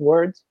than just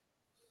words.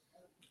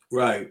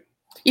 Right.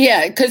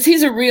 Yeah, because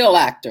he's a real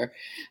actor.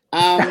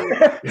 But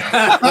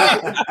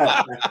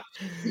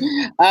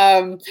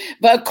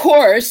of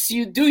course,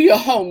 you do your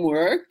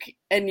homework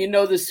and you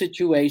know the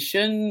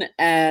situation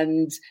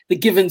and the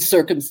given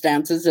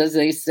circumstances, as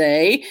they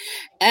say.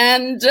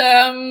 And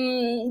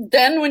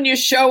then when you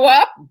show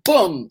up,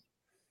 boom,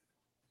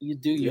 you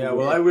do your work.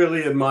 Well, I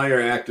really admire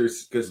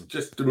actors because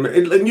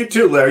and you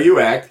too, Larry, you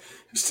act.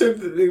 Just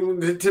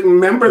to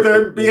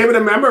remember be able to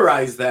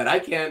memorize that. I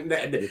can't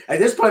at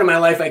this point in my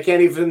life. I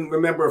can't even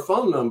remember a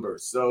phone number.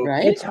 So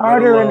it's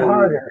harder and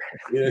harder.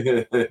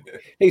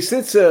 Hey,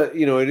 since it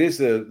is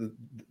the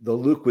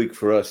Luke week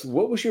for us,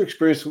 what was your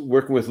experience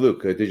working with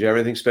Luke? Did you have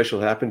anything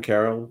special happen,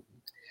 Carol,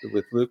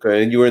 with Luke?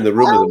 And you were in the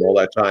room with him all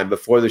that time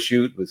before the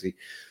shoot. Was he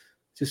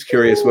just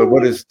curious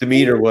what his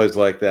demeanor was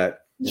like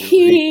that?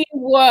 He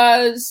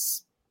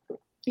was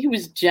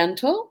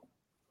gentle.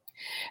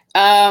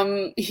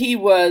 He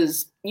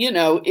was,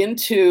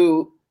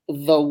 into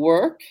the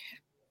work,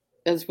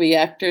 as we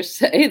actors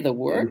say, the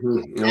work.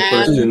 No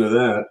question of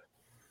that.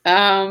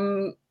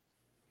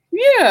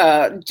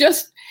 Yeah,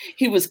 just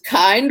he was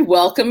kind,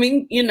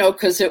 welcoming,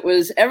 because it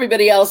was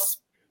everybody else,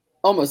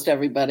 almost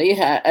everybody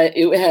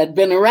had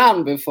been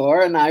around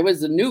before, and I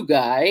was a new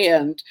guy,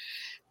 and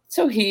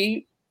so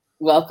he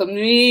welcomed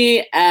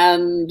me.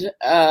 And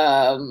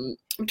I'm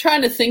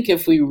trying to think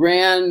if we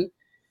ran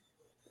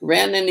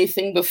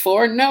anything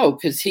before. No,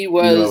 because he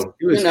was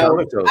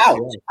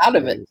out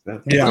of it.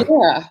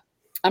 Yeah.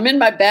 I'm in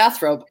my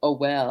bathrobe. Oh,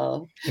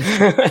 well.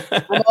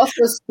 I'm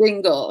also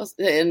single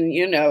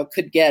and,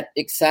 could get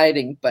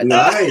exciting. But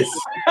nice.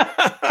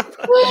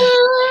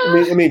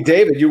 I mean,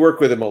 David, you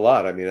work with him a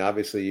lot. I mean,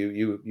 obviously,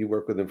 you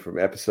work with him from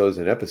episodes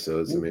and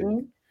episodes. I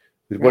mean,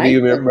 what do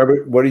you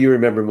remember? What do you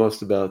remember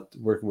most about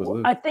working with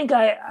Luke? I think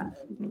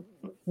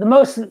the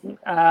most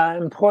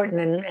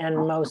important and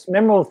most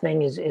memorable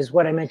thing is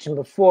what I mentioned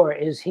before.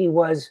 Is it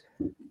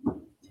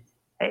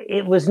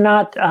was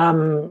not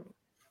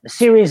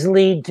series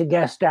lead to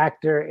guest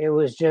actor. It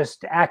was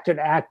just actor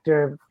to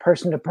actor,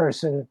 person to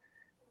person.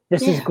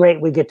 This is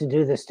great. We get to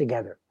do this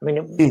together. I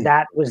mean,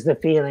 that was the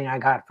feeling I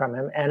got from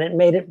him, and it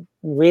made it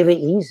really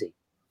easy.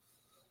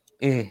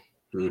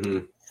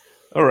 Mm-hmm.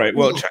 All right.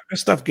 Well,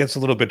 this stuff gets a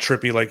little bit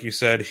trippy, like you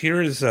said.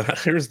 Here's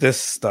this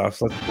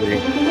stuff. Let's see.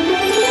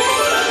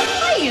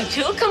 Hi, you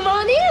two. Come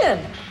on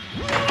in.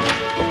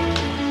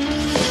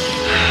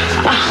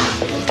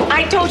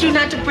 I told you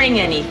not to bring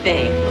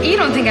anything. You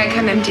don't think I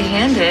come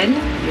empty-handed?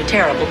 You're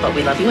terrible, but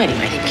we love you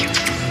anyway. Thank you.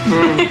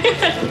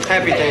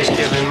 Happy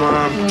Thanksgiving,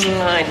 Mom.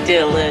 Hi,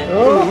 Dylan.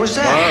 Oh, what's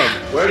that?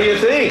 Mom, what do you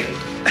think?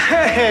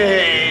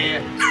 Hey!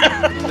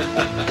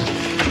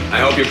 I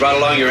hope you brought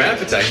along your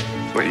appetite.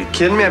 What, are you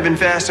kidding me? I've been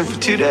fasting for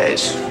 2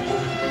 days.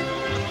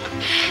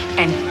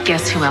 And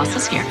guess who else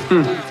is here?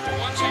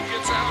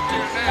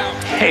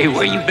 Hey,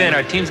 where you been?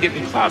 Our team's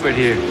getting clobbered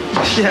here.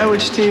 Yeah,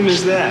 which team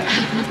is that?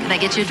 Can I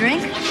get you a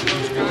drink?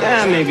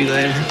 Yeah, maybe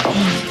later. Oh,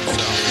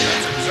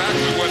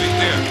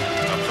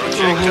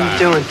 how you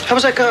doing? How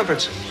was that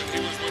conference?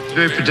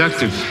 Very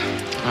productive.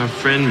 Our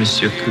friend,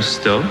 Monsieur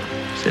Cousteau,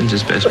 sends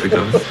his best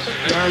regards.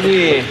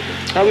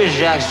 How is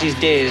Jacques these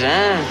days,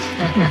 huh?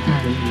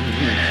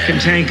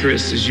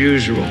 Cantankerous as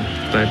usual,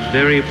 but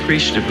very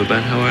appreciative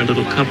about how our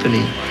little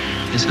company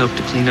has helped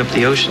to clean up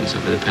the oceans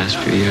over the past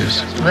few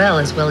years. Well,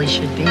 as well he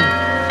should be.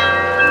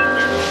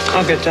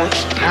 I'll get that.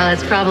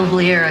 It's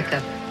probably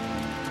Erica.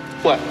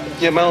 What?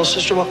 You have my little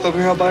sister walk over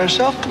here all by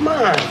herself? Come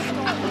on.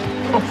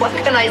 What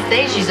can I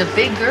say? She's a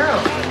big girl.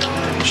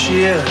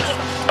 She is.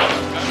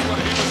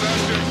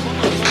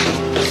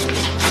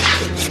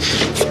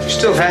 You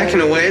still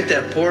hacking away at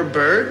that poor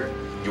bird?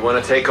 You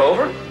want to take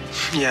over?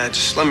 Yeah,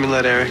 just let me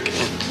let Eric in.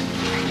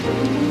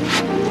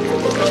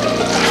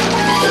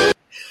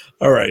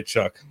 All right,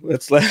 Chuck.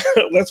 Let's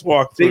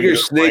walk through bigger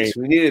snakes.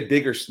 We needed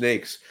bigger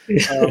snakes.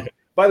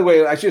 By the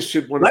way, I just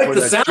should want to point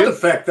the sound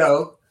effect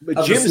though.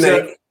 But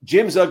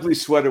Jim's ugly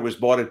sweater was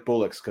bought at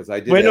Bullock's because I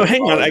did. Wait, no,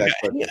 hang on.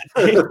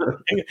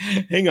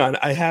 Hang on.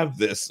 I have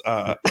this.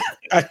 I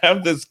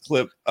have this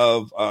clip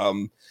of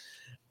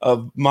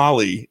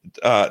Molly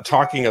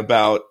talking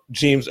about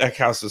James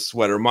Eckhouse's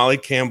sweater. Molly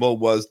Campbell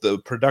was the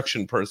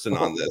production person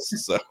on this.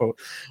 So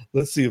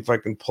let's see if I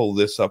can pull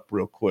this up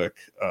real quick.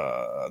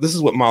 This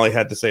is what Molly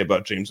had to say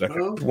about James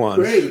Eckhouse.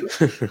 Great.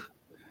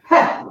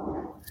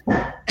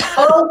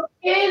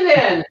 Okay,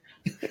 then.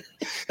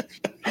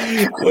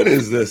 What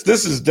is this?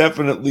 This is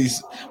definitely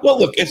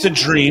look, it's a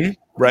dream,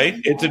 right?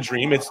 It's a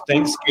dream. It's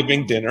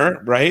Thanksgiving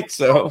dinner, right?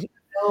 So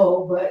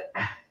but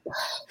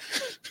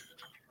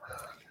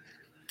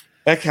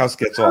Eckhouse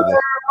gets all there this.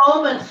 are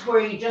moments where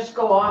you just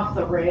go off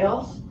the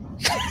rails.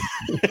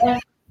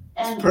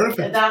 and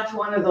perfect. That's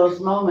one of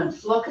those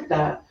moments. Look at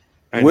that.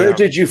 Where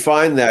did you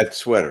find that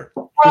sweater?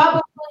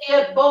 Probably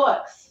at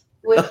Bullock's,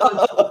 which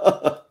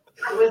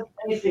was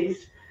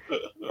Macy's.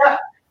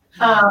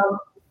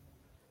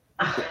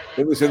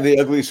 It was in the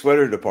ugly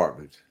sweater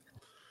department.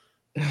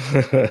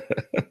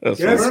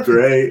 That's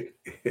great.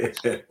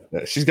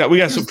 We got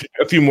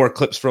a few more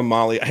clips from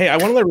Molly. Hey, I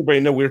want to let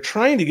everybody know we're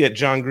trying to get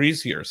John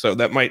Grease here, so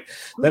that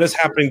is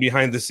happening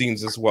behind the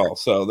scenes as well.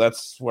 So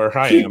that's where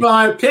I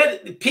am.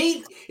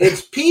 Pete.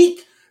 It's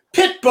Pete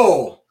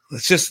Pitbull.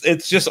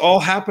 It's just all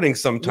happening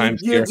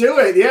sometimes. You do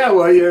it, yeah.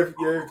 Well, you're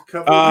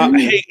covered.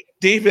 Hey,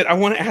 David, I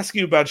want to ask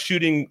you about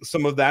shooting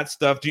some of that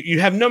stuff. You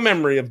have no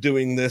memory of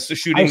doing this?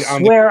 Shooting? I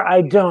swear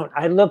I don't.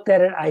 I looked at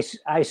it.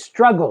 I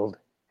struggled,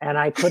 and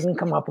I couldn't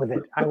come up with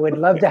it. I would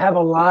love to have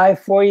a live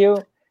for you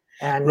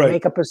and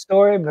make up a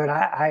story, but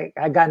I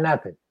got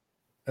nothing.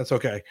 That's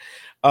okay.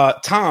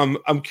 Tom,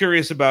 I'm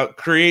curious about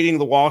creating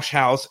the Walsh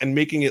house and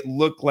making it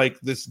look like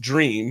this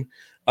dream.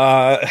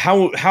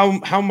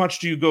 How much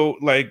do you go?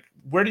 Like,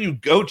 where do you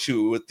go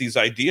to with these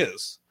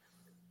ideas?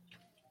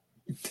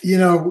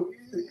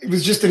 It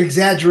was just an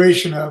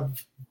exaggeration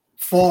of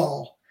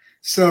fall.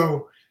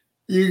 So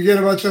you get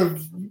a bunch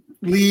of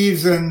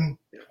leaves, and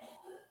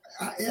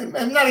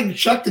I'm not even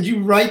Chuck. Did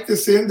you write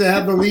this in to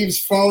have the leaves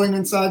falling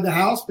inside the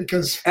house?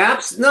 Because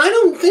no, I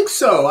don't think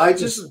so.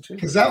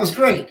 Because that was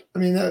great. I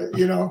mean,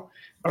 All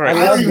right.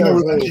 I don't even know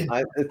what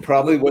it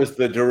probably was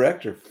the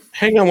director.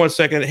 Hang on one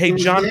second. Hey,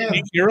 John, can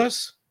you hear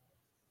us?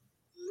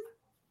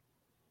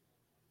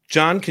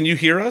 John, can you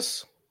hear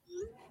us?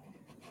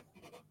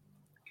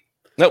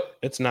 Nope,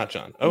 it's not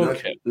John.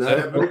 Okay.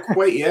 Not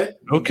quite yet.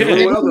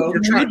 Okay. Well, though.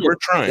 We're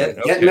trying.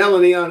 Get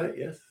Melanie on it,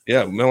 yes.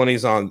 Yeah,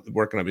 Melanie's on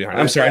working on behind.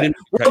 I'm sorry.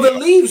 Well, the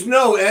leaves,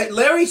 no.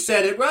 Larry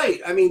said it right.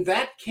 I mean,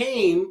 that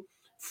came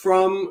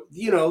from,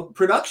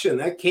 production.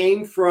 That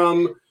came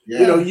from,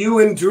 you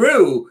and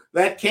Drew.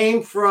 That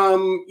came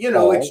from,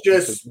 Paul. It's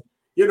just,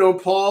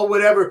 Paul,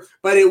 whatever.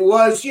 But it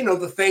was,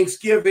 the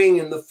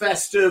Thanksgiving and the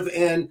festive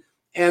and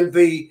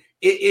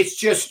it's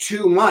just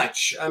too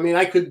much. I mean,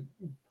 I could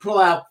pull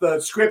out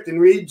the script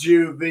and read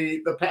you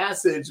the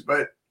passage,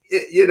 but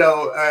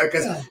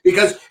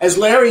because as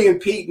Larry and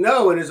Pete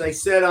know, and as I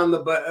said on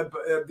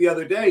the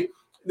other day,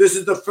 this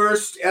is the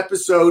first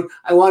episode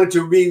I wanted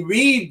to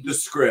reread the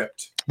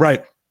script,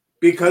 right?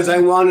 Because I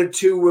wanted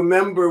to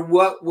remember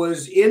what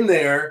was in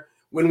there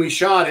when we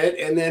shot it,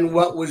 and then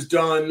what was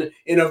done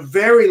in a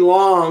very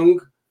long,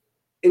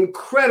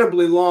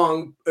 incredibly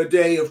long a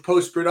day of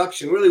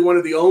post-production. Really, one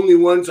of the only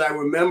ones I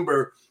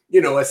remember. A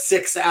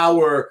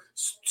 6-hour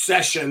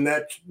session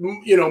that,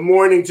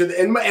 morning to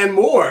and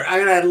more. I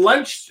had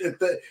lunch at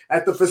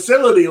the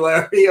facility,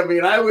 Larry. I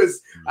mean, I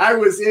was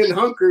in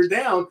hunkered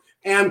down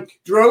and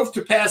drove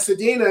to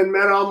Pasadena and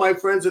met all my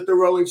friends at the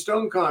Rolling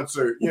Stone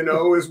concert,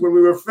 is when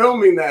we were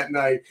filming that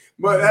night.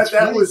 But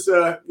that was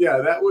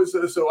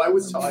so I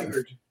was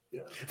tired.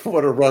 Yeah.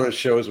 What a run of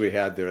shows we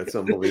had there. It's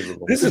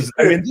unbelievable.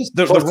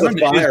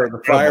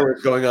 The fire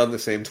was going on at the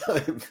same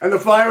time. And the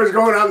fire was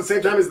going on at the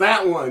same time as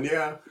that one,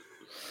 yeah.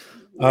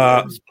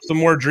 Some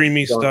more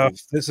dreamy stuff.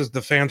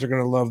 The fans are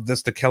going to love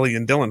this. The Kelly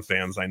and Dylan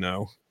fans, I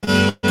know.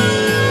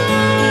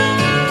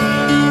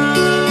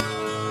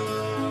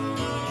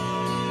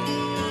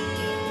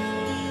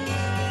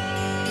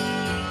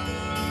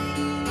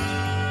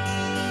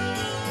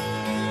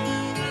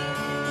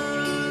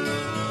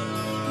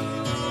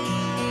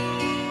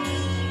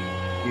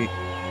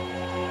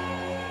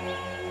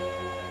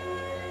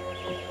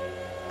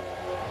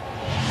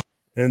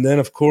 And then,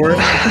 of course...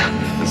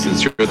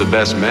 Since you're the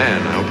best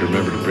man, I hope you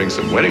remember to bring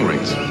some wedding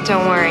rings.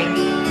 Don't worry.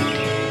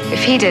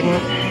 If he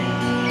didn't,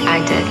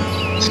 I did.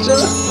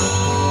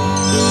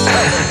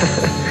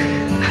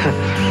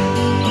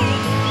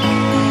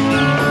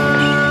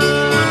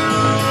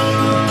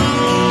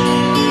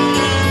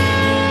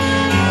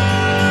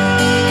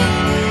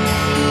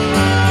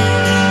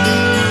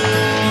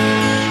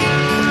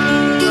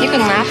 You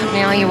can laugh at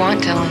me all you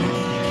want, Dylan.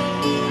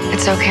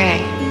 It's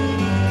okay.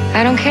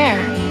 I don't care.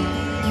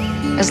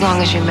 As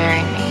long as you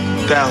marry me.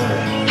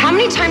 Valerie. How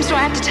many times do I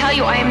have to tell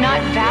you I am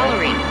not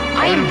Valerie?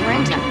 I am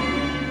Brenda.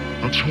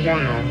 That's who I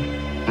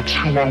am. That's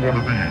who I want to be.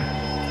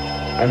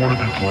 I want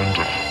to be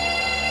Brenda.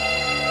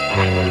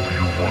 And I want to be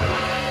your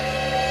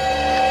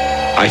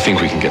wife. I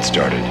think we can get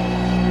started.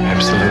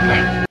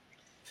 Absolutely.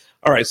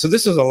 All right, so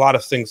this is a lot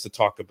of things to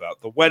talk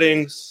about. The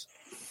weddings.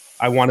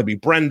 I want to be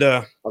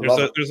Brenda.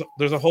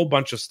 There's a whole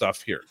bunch of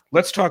stuff here.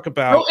 Let's talk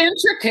about... So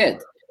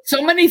intricate. So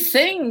many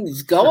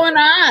things going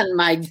on.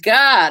 My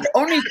God,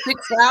 only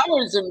 6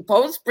 hours in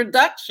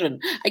post-production.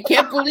 I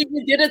can't believe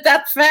you did it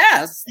that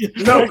fast.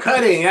 No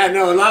cutting. Yeah,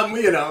 no, not,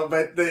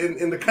 but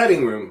in the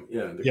cutting room.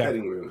 Yeah,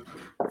 cutting room.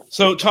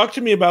 So talk to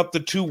me about the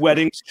two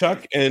weddings,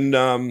 Chuck, and,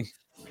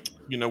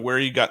 where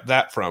you got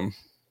that from.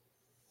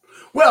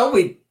 Well,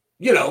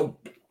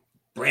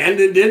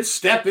 Brandon did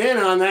step in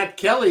on that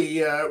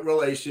Kelly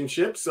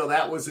relationship, so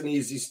that was an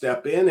easy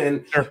step in.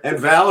 And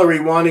Valerie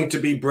wanting to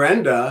be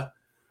Brenda...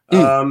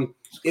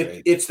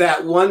 it's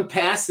that one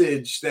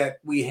passage that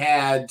we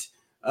had,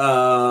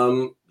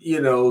 I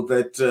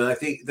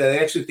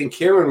actually think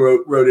Karen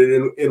wrote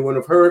it in one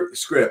of her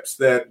scripts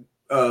that,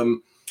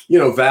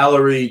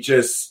 Valerie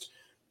just,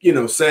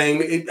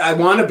 saying, I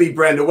want to be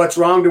Brenda. What's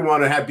wrong to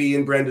want to be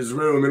in Brenda's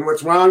room? And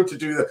what's wrong to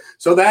do that?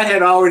 So that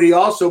had already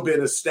also been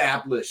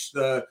established,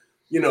 that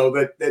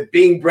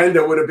being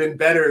Brenda would have been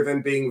better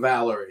than being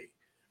Valerie,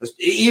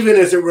 even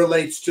as it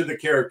relates to the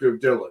character of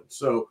Dylan.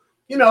 So,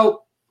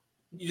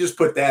 you just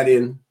put that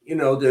in,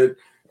 to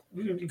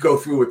go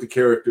through with the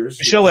characters.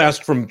 Michelle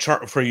asked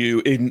for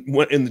you in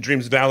the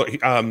dreams.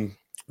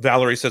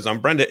 Valerie says, "I'm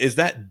Brenda." Is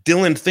that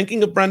Dylan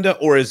thinking of Brenda,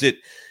 or is it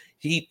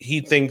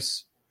he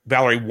thinks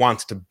Valerie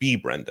wants to be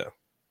Brenda?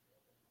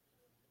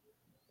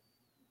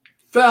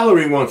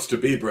 Valerie wants to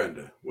be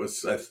Brenda.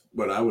 That's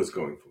what I was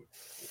going for.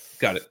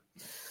 Got it.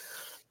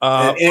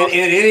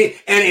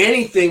 And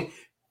anything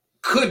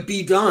could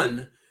be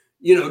done.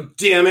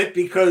 Damn it,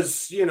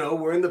 because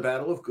we're in the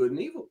battle of good and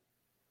evil.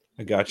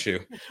 I got you.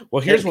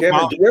 Well, here's where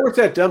was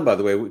that done, by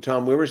the way,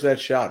 Tom? Where was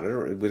that shot?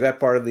 Was that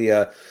part of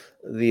the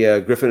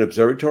Griffin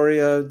Observatory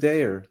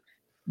day, or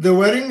the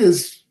wedding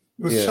was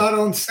shot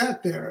on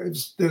set there?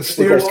 It's the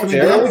stairs coming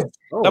down.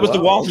 Oh, that was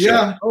the Walsh.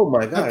 Yeah. Oh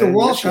my God. At the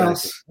Walsh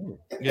house.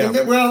 Yeah. And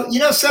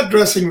then, set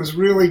dressing was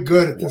really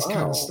good at this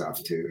kind of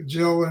stuff too.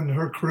 Jill and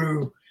her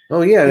crew.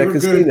 Oh yeah, I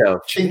can see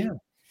now.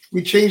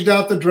 We changed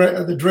out the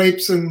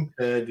drapes and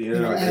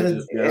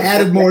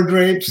added more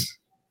drapes.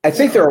 I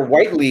think there are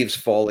white leaves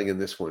falling in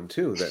this one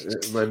too.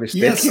 Am I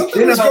mistaken? Yeah,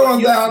 something was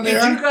going down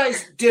there.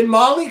 Did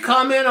Molly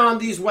comment on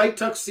these white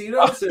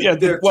tuxedos? Yeah,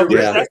 They're well,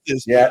 terrific.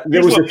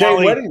 There was a fake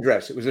wedding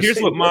dress. It was.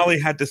 Here's what Molly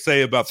had to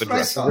say about the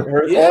dress.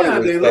 Yeah,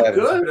 they look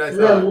good. I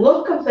The thought.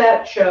 look of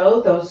that show,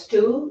 those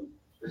two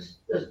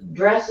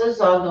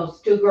dresses on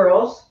those two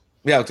girls,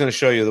 Yeah, I was going to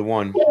show you the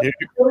one. came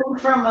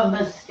from a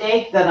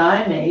mistake that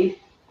I made.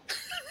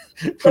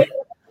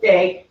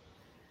 Mistake.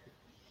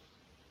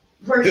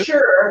 For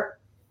sure,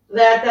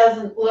 that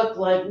doesn't look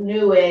like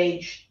New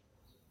Age.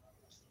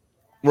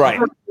 Right.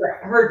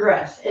 Her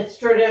dress. It's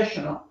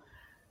traditional.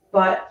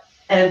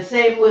 And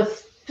same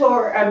with Tiff.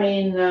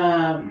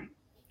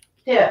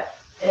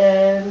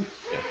 And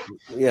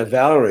Yeah,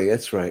 Valerie.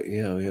 That's right.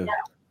 Yeah.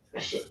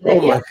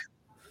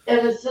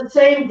 and it's the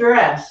same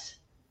dress.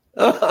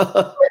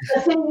 The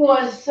thing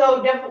was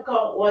so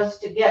difficult was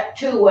to get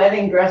two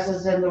wedding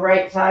dresses in the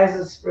right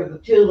sizes for the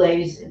two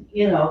ladies and,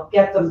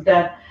 get them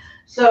done.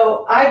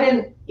 So I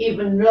didn't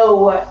even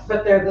know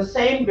but they're the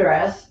same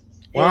dress.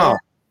 Wow. And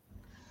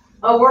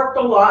I worked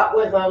a lot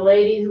with a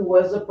lady who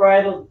was a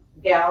bridal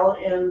gal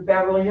in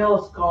Beverly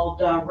Hills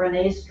called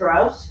Renee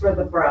Strauss for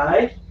the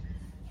bride.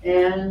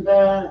 And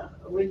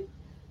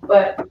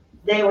but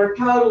they were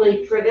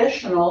totally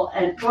traditional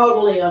and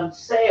totally on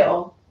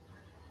sale.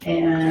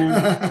 And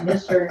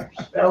Mr.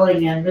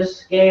 Spelling and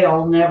Miss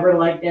Gale never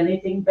liked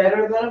anything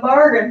better than a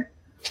bargain.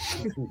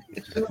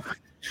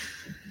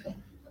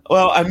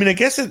 Well, I mean, I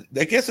guess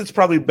it's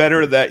probably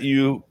better that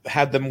you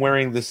had them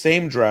wearing the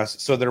same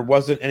dress, so there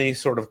wasn't any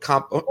sort of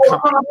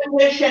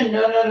competition.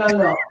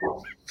 No.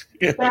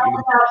 Yeah.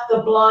 Balance out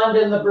the blonde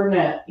and the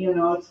brunette.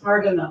 It's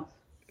hard enough.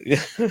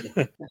 Yeah.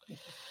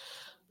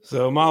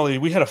 So, Molly,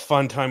 we had a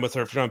fun time with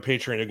her. If you're on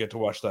Patreon, you'll get to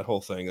watch that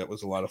whole thing. That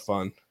was a lot of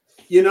fun.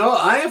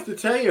 I have to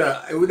tell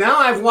you, now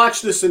I've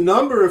watched this a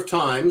number of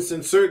times,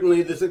 and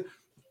certainly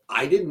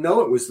I didn't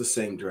know it was the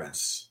same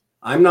dress.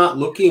 I'm not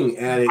looking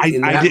at it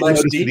in that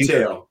much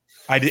detail.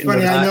 I didn't.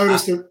 Funny, I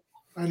noticed it.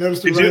 I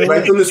noticed it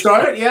right from the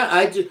start.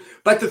 Yeah,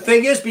 but the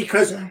thing is,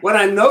 because what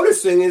I'm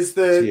noticing is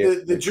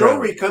the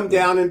jewelry come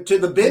down into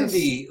the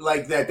bindi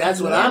like that.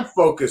 That's what I'm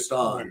focused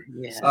on.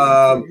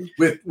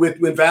 With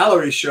when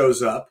Valerie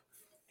shows up,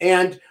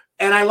 and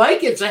I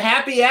like it. It's a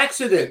happy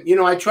accident.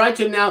 I tried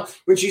to now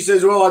when she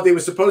says, "Oh, they were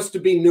supposed to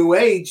be New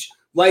Age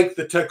like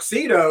the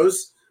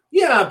tuxedos."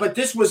 Yeah, but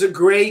this was a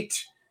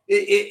great.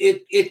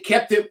 It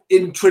kept it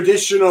in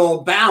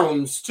traditional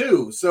bounds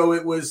too. So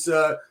it was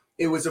a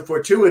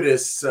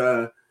fortuitous.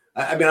 I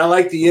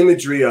like the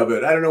imagery of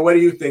it. I don't know. What do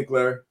you think,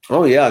 Larry?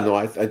 Oh yeah, no,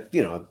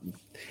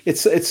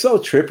 it's so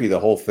trippy, the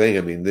whole thing.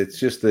 I mean, it's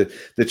just the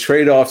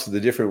trade-offs of the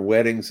different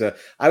weddings.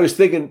 I was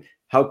thinking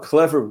how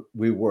clever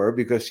we were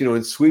because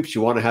in sweeps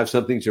you want to have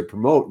something to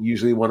promote.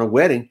 Usually, you want a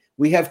wedding.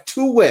 We have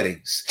two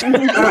weddings.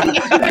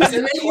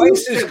 It's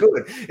twice as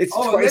good. It's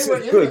twice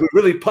as good. We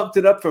really pumped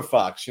it up for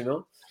Fox.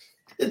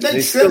 It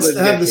makes sense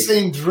to have the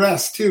same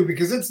dress too,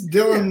 because it's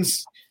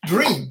Dylan's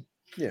dream.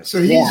 Yeah.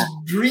 So he's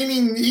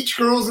dreaming. Each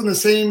girl's in the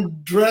same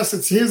dress.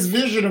 It's his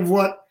vision of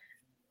what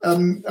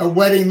a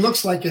wedding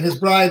looks like and his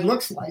bride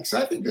looks like. So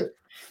I think that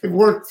it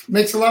worked.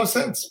 Makes a lot of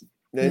sense.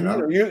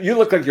 You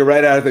look like you're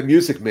right out of the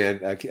Music Man,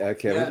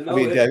 Kevin.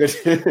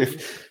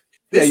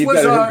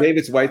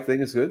 David's white thing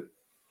is good.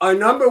 Our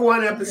number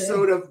one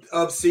episode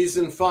of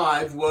season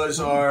 5 was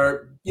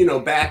our,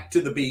 back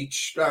to the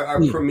beach, our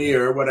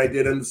premiere, what I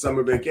did on the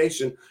summer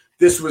vacation.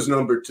 This was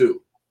number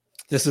 2.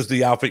 This is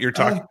the outfit you're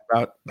talking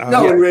about.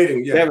 In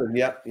rating, yeah. Kevin,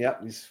 yeah.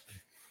 He's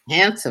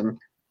handsome.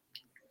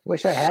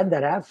 Wish I had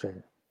that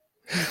outfit.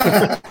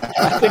 I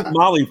think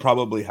Molly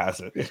probably has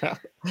it. Yeah.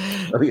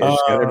 Oh, yeah,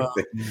 she's got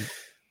everything.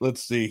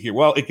 Let's see here.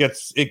 Well, it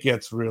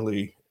gets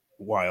really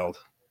wild.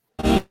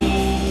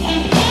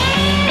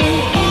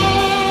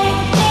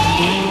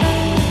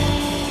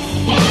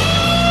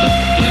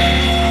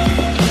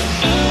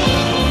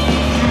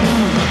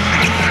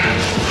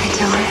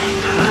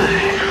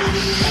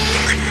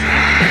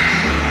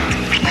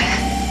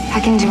 I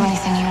can do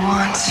anything you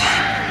want.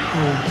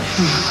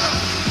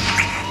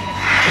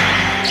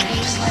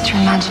 Just let your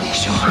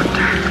imagination wander.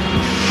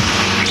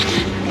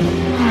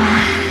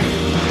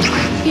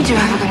 You do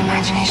have a good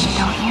imagination,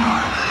 don't you?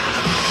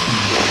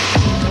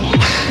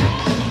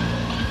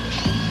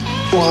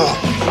 Well,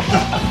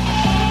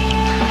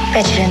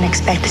 Bet you didn't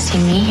expect to see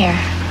me here.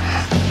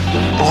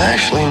 well,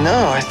 actually,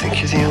 no. I think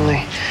you're the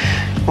only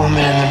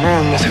woman in the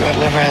room with who I've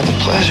never had the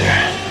pleasure.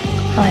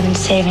 Well, I've been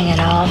saving it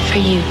all for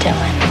you,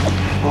 Dylan.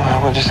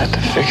 Well, we'll just have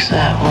to fix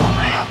that, won't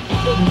we?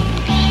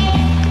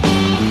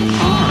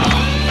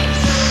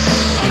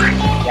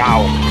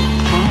 Wow.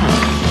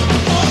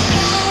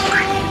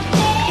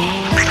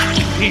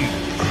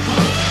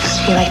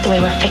 Do you like the way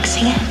we're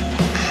fixing it?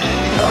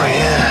 Oh,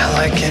 yeah, I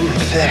like getting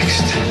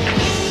fixed.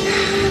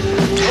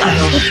 Are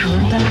you sure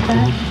about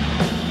that?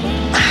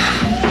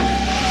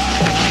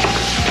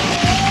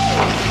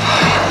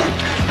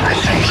 I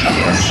think he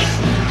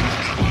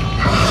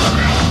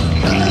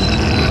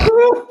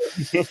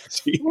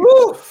is.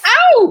 Woo!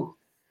 Ow!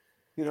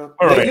 You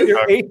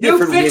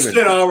fixed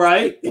it all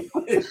right.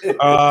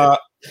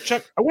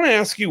 Chuck, I want to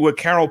ask you what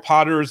Carol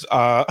Potter's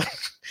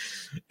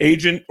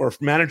agent or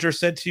manager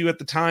said to you at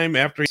the time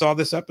after you saw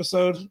this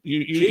episode.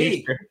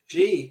 She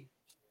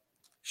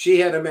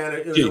had a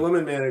manager. It was a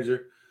woman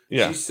manager.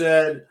 Yeah. She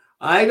said,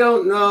 "I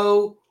don't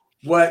know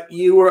what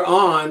you were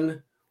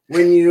on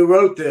when you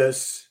wrote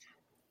this,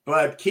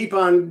 but keep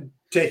on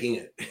taking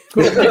it."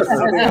 That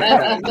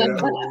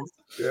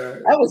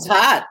was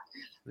hot.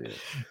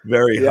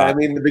 Very hot. I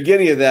mean, the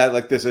beginning of that,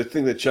 like there's a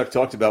thing that Chuck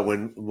talked about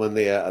when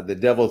the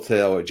devil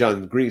tell or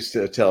John Grease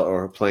tell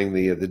or playing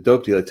the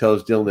dope dealer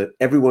tells Dylan that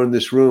everyone in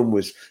this room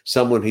was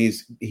someone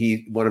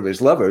he one of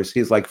his lovers.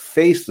 He's like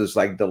faceless,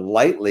 like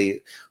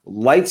delightly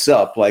lights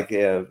up, like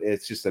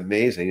it's just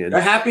amazing. And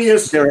the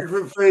happiest,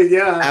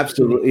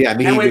 absolutely, yeah. I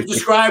mean, and we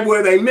describe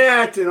where they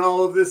met and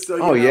all of this.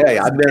 So,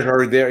 I met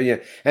her there. Yeah,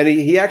 and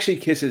he actually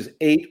kisses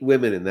 8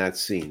 women in that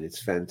scene.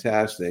 It's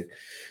fantastic.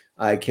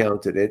 I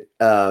counted it.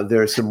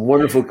 There are some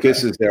wonderful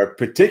kisses there,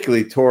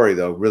 particularly Tori,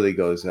 though, really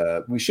goes.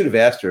 We should have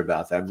asked her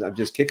about that. I'm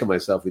just kicking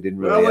myself. We didn't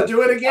really. Well, we'll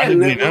do it again.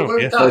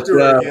 We'll talk to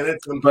her again.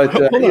 Hold on,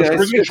 we're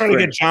going to try to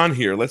get John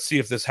here. Let's see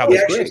if this helps. He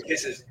actually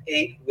kisses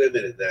 8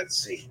 women in that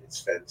scene.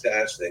 It's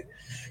fantastic.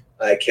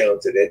 I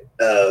counted it.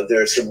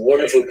 There are some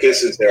wonderful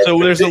kisses there. So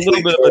there's a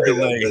little bit of a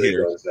delay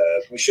here.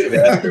 We should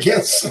have asked her.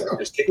 Yes.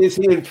 Is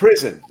he in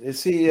prison?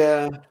 Is he?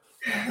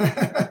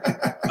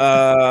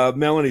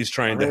 Melanie's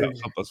trying to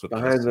help us with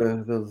behind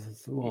the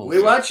walls. We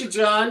watch you,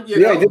 John. You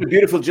know, did a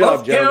beautiful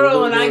job, John.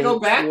 Carol and I go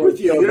back with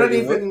you. You don't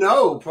even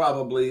know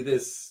probably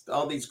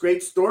all these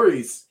great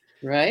stories,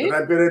 right?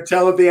 That I'm going to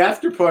tell at the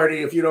after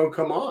party if you don't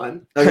come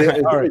on.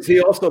 Is he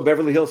also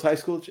Beverly Hills High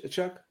School,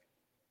 Chuck?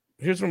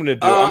 Here's what I'm going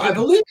to do. I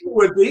believe it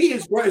would be.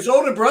 His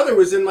older brother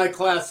was in my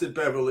class at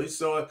Beverly,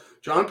 so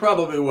John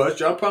probably was.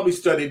 John probably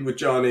studied with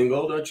John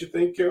Ingle, don't you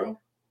think,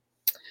 Carol?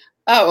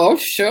 Oh,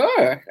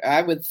 sure.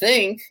 I would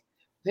think.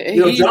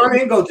 John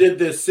Ingle did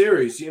this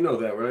series. You know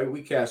that, right?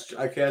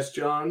 I cast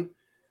John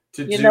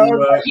to do.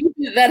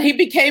 That he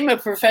became a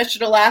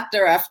professional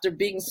actor after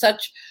being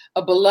such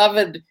a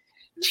beloved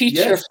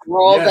teacher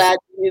for all that.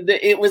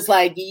 It was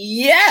like,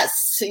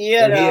 yes, he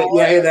had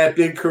that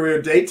big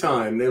career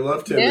daytime. They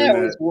loved him. Yeah,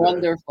 it was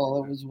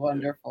wonderful. It was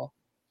wonderful.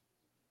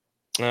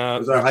 It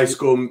was our high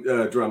school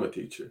drama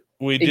teacher.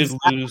 We did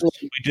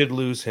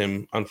lose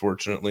him,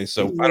 unfortunately.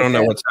 So I don't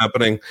know what's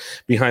happening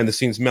behind the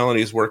scenes.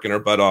 Melanie's working her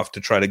butt off to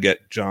try to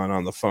get John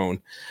on the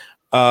phone.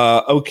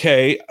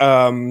 Okay.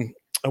 I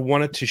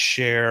wanted to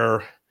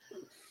share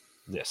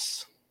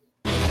this.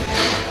 No.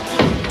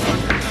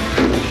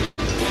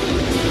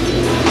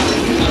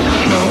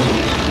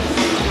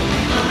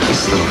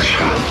 Just a little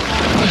shot.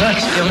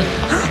 Relax, Dylan.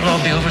 It'll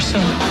all be over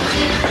soon.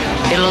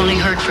 It'll only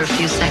hurt for a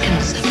few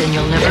seconds, then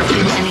you'll never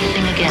feel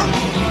anything again.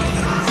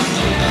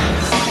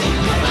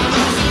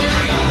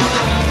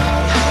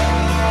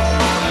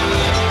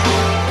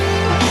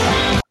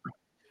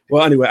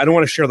 Well, anyway, I don't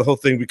want to share the whole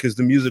thing because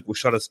the music will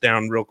shut us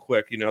down real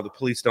quick. You know, the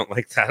police don't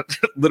like that,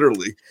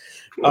 literally.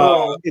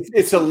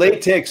 It's a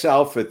latex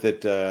outfit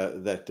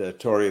that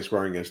Tori is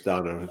wearing as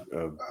Donna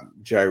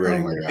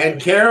gyrating. And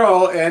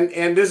Carol,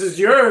 and this is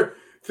your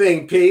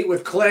thing, Pete,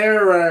 with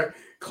Claire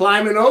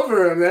climbing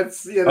over him.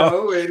 That's and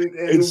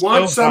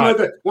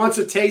wants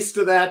a taste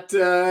of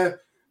that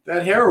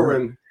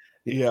heroin.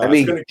 Yeah, I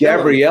mean,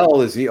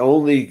 Gabrielle is the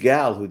only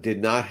gal who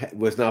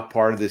was not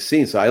part of this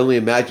scene. So I only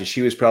imagine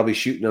she was probably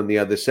shooting on the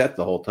other set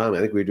the whole time.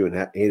 I think we were doing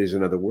Hate is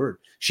Another Word.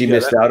 She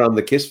missed out on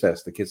the Kiss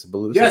Fest, the Kiss of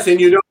Palooza. Yes,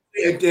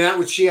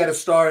 and she had a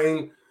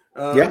starring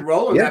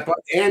role in that.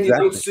 And you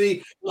don't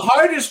see the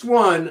hardest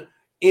one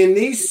in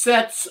these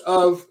sets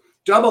of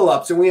double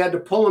ups, and we had to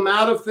pull him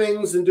out of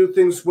things and do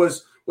things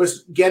was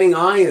getting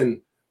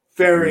Ian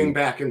ferrying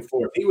back and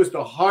forth. He was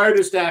the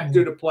hardest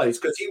actor to place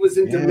because he was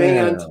in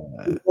demand.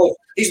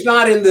 He's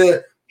not in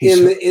the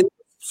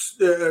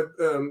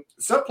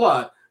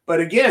subplot, but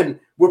again,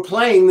 we're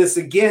playing this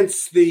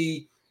against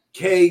the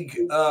keg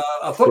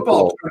a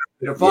football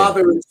tournament, a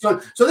father and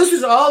son. So this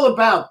is all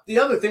about the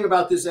other thing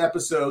about this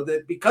episode,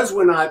 that because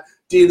we're not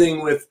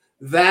dealing with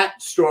that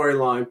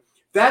storyline,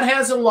 that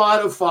has a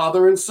lot of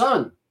father and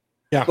son.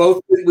 Yeah.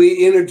 Both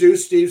we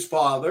introduce Steve's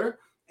father,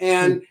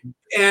 and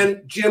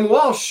Jim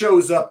Walsh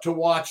shows up to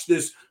watch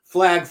this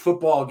flag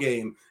football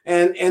game,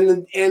 and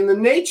the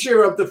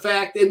nature of the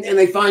fact,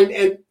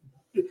 and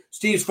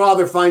Steve's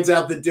father finds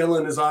out that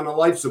Dylan is on a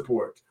life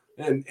support,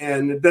 and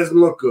it doesn't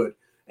look good,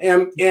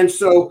 and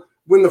so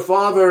when the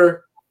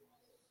father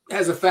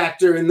has a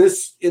factor in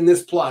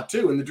this plot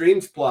too, in the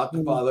dreams plot,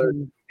 the father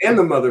and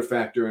the mother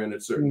factor in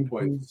at certain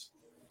points.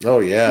 Oh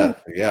yeah.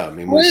 I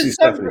mean, we see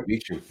Stephanie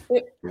Beacham.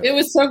 It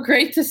was so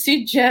great to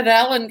see Jed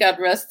Allen, God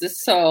rest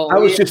his soul. I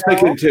was just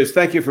thinking too.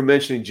 Thank you for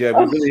mentioning Jed.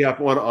 We really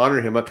want to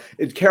honor him.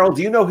 Carol,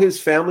 do you know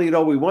his family at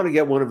all? We want to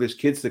get one of his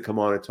kids to come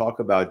on and talk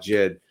about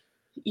Jed.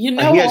 You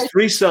know, he has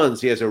 3 sons.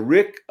 He has a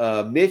Rick,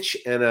 Mitch,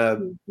 and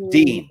a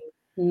Dean.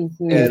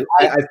 And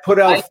I put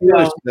out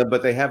feelers to them,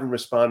 but they haven't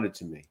responded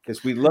to me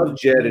because we love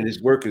Jed and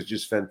his work is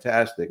just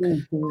fantastic.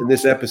 In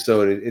this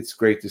episode, it's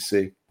great to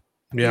see.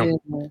 Yeah.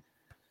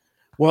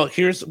 Well,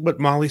 here's what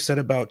Molly said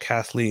about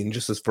Kathleen,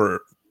 just as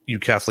for you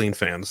Kathleen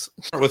fans.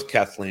 Start with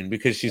Kathleen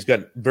because she's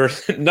got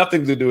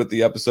nothing to do with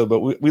the episode, but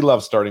we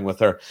love starting with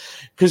her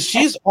because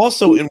she's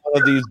also in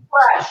one of these.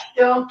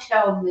 Don't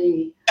tell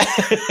me.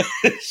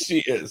 She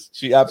is.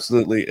 She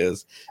absolutely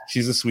is.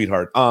 She's a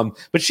sweetheart.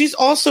 But she's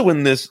also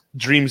in this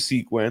dream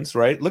sequence,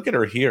 right? Look at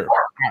her here.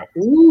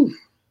 Ooh.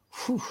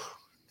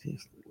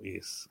 Jeez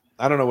Louise.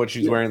 I don't know what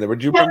she's wearing there.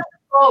 Would you?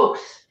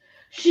 Smokes.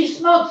 She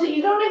smokes.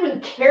 You don't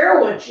even care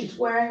what she's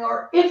wearing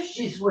or if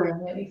she's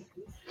wearing anything.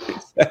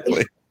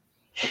 Exactly.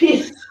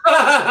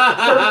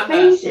 Her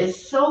face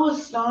is so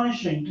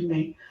astonishing to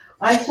me.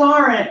 I saw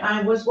her and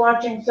I was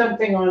watching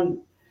something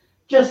called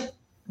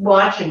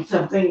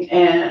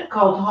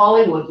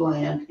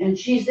Hollywoodland, and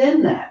she's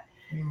in that.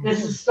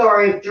 This is the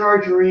story of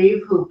George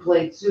Reeve, who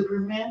played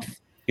Superman.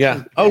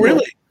 Yeah. Oh,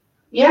 really?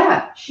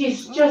 Yeah,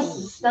 she's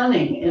just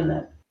stunning in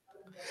it.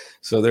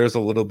 So there's a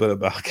little bit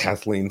about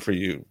Kathleen for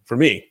you, for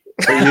me.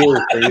 For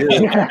you.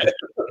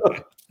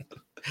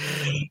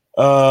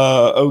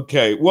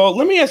 Okay. Well,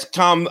 let me ask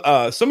Tom.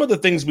 Some of the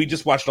things we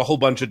just watched a whole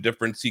bunch of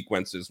different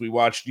sequences. We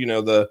watched,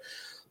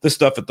 the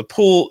stuff at the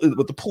pool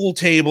with the pool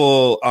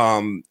table,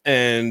 and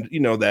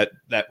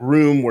that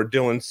room where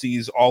Dylan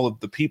sees all of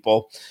the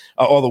people,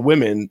 all the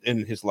women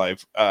in his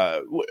life.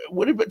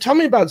 Tell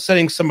me about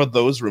setting some of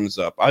those rooms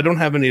up. I don't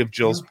have any of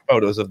Jill's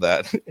photos of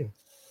that.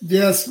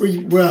 Yes,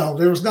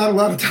 there was not a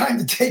lot of time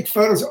to take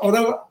photos,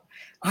 although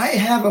I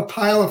have a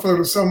pile of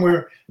photos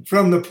somewhere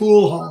from the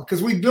pool hall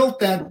because we built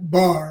that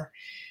bar.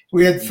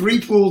 We had 3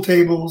 pool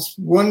tables.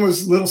 One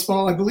was a little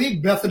small. I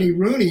believe Bethany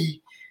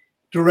Rooney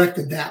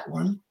directed that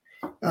one.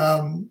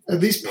 At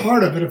least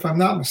part of it, if I'm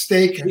not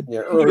mistaken.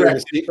 Yeah,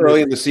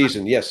 early in the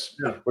season, yes.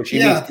 Yeah. When she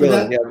meets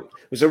Dylan. It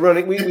was a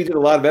running. We did a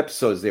lot of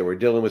episodes there where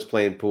Dylan was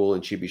playing pool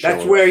and she'd be showing.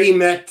 That's where he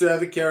met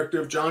the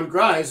character of John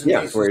Grise, and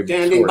he's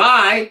standing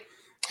by.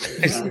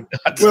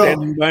 I'll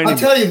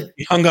tell you,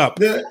 he hung up.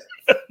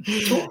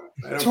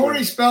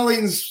 Tori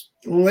Spelling's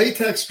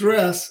latex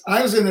dress.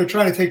 I was in there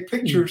trying to take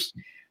pictures,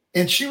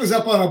 and she was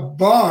up on a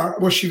bar.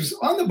 Well, she was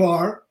on the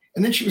bar,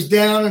 and then she was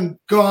down and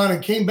gone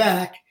and came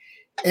back.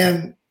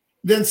 And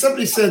then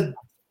somebody said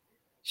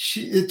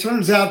it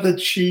turns out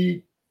that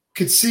she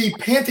could see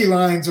panty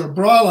lines or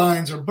bra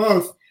lines or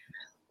both.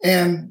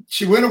 And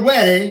she went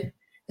away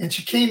and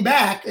she came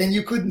back and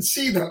you couldn't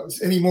see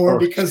those anymore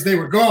because they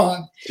were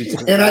gone.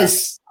 And I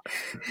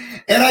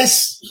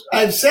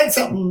said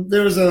something.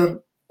 There was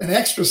an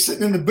extra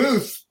sitting in the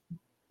booth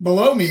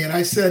below me. And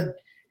I said,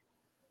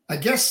 I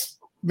guess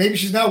maybe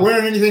she's not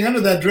wearing anything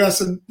under that dress.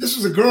 And this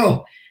was a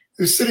girl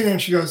who was sitting there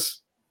and she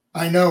goes,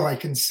 I know, I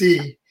can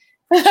see.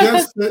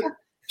 Just that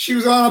she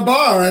was on a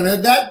bar, and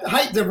that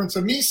height difference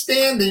of me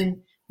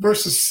standing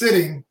versus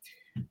sitting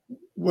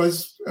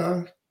was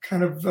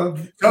kind of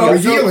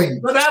revealing.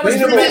 So that was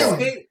the best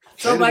seat.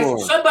 So by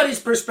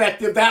somebody's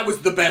perspective, that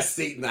was the best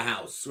seat in the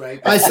house,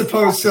 right? I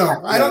suppose so.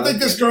 I don't think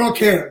this girl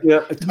cared.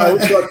 Yeah,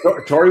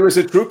 Tori was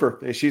a trooper,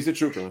 and she's a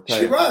trooper.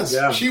 She was.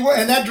 Yeah. She was,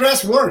 and that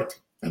dress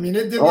worked. I mean,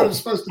 it did what it was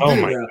supposed to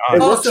do. My God. It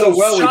worked so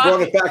well, we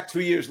brought it back 2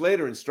 years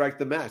later and strike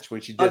the match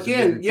when she did.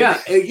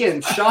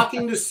 Again,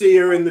 shocking to see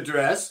her in the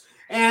dress,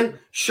 and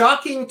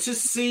shocking to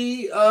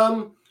see,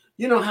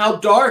 how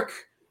dark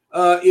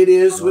it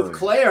is with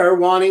Claire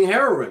wanting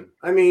heroin.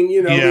 I mean,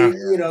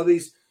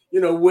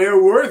 where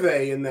were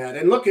they in that?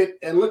 And look at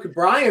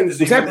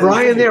Brian's. Is that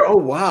Brian there? Oh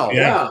wow!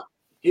 Yeah.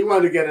 He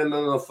wanted to get in a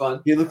little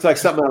fun. He looks like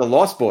something out of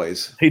Lost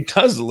Boys. He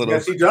does a little.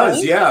 Yes, he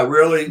does. Yeah,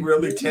 really,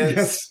 really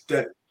tense.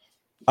 Yes.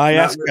 I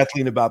asked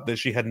Kathleen about this.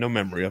 She had no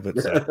memory of it.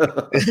 So.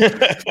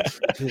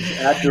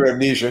 After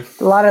amnesia.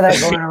 A lot of that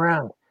going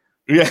around.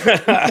 Yeah.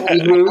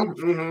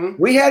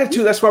 We had it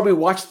too. That's why we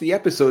watched the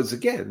episodes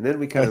again. Then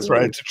we That's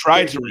right, to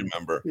try to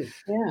remember. Yeah.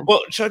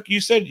 Well, Chuck,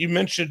 you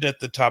mentioned at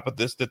the top of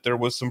this that there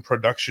was some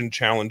production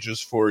challenges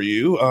for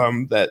you,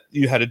 that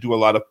you had to do a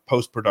lot of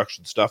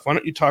post-production stuff. Why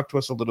don't you talk to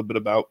us a little bit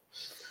about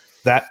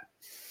that,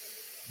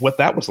 what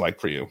that was like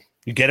for you?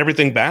 You get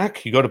everything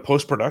back, you go to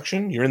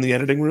post-production, you're in the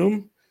editing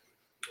room.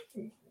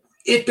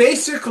 It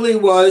basically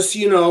was,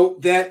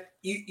 that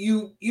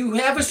you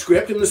have a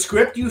script, and the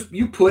script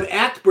you put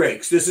act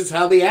breaks. This is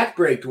how the act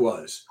break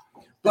was.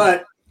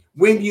 But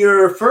when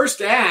your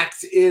first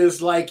act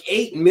is like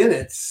 8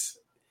 minutes,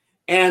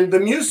 and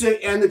the music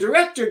and the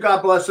director,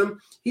 God bless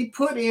him, he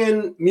put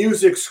in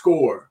music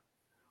score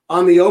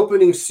on the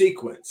opening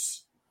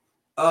sequence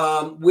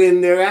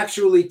when they're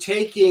actually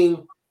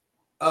taking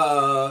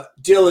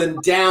Dylan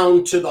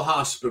down to the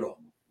hospital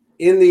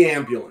in the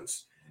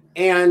ambulance,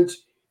 and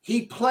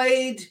he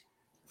played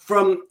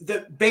from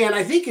the band.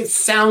 I think it's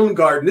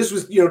Soundgarden. This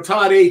was,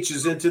 Todd H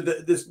is into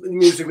this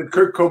music with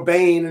Kurt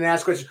Cobain and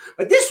Ask Questions.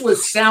 But this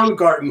was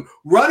Soundgarden,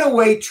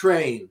 Runaway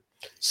Train.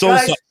 Soul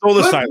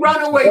Asylum.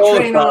 Runaway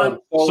Train on.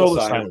 Soul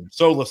Asylum.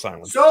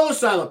 Soul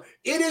Asylum.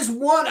 It is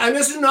one, and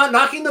this is not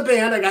knocking the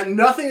band. I got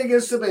nothing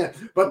against the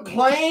band. But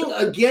playing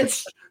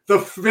against the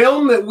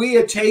film that we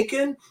had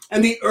taken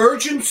and the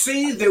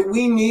urgency that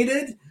we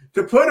needed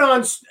to put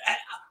on,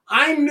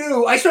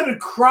 I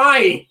started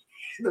crying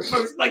the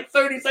first like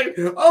 30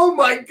 seconds. Oh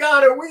my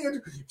God, are we?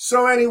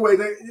 So anyway,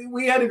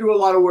 we had to do a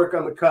lot of work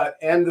on the cut,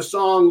 and the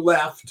song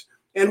left,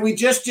 and we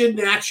just did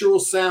natural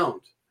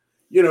sound,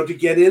 to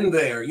get in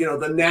there,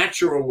 the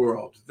natural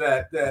world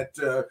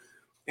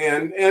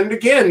and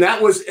again,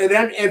 that was,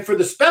 and for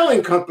the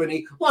Spelling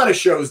Company, a lot of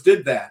shows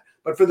did that.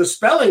 But for the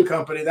Spelling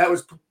Company, that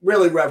was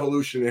really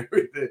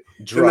revolutionary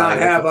to not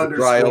have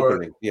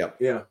underscore. Yeah.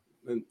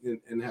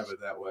 And have it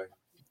that way.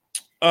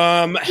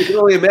 You can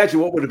only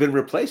imagine what would have been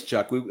replaced,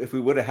 Chuck, if we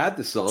would have had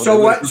the song.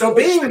 So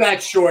being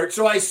that short,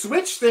 so I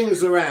switched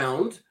things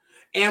around,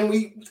 and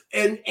we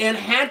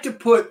had to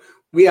put.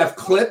 We have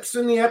clips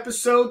in the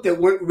episode that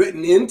weren't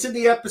written into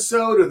the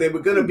episode, or they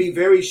were going to be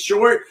very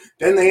short.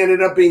 Then they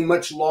ended up being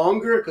much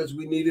longer because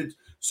we needed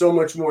so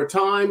much more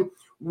time.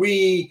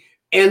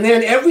 And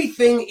then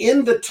everything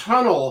in the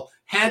tunnel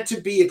had to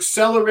be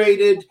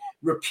accelerated,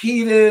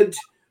 repeated,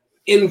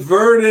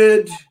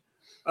 inverted.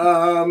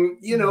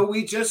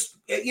 We just,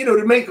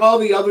 to make all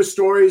the other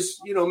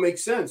stories, make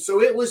sense.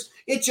 So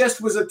it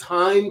just was a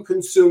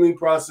time-consuming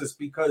process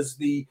because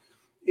I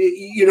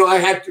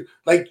had to,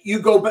 like, you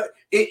go back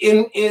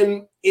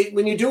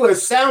when you do a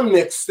sound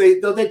mix, they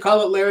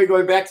call it, Larry,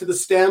 going back to the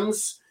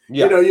stems.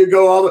 Yeah. You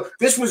go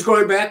this was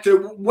going back to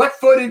what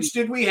footage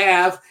did we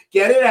have?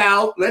 Get it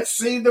out. Let's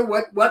see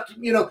what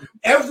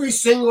every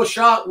single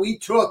shot we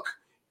took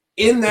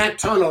in that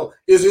tunnel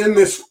is in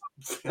this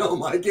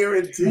film. I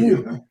guarantee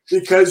you,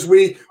 because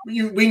we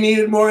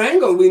needed more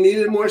angle. We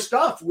needed more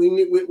stuff.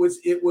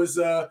 It was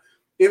a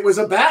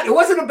battle. It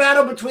wasn't a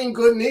battle between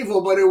good and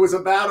evil, but it was a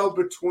battle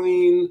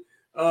between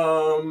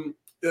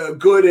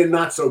good and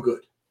not so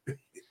good.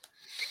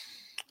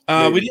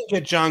 We didn't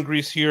get John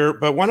Grease here,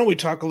 but why don't we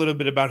talk a little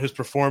bit about his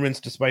performance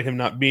despite him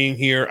not being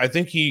here? I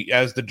think he,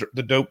 as the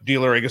dope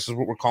dealer, I guess is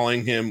what we're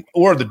calling him,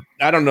 or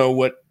I don't know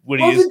what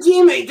he is. The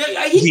demon.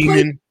 He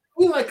demon.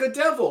 played like a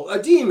devil,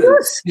 a demon.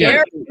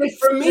 Scary. Yeah.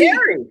 For me,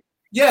 scary.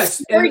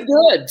 Yes. Very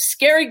good.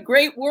 Scary,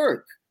 great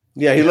work.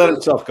 Yeah, he let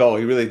himself go.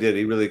 He really did.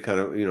 He really kind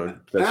of, did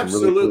some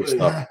really cool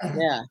stuff.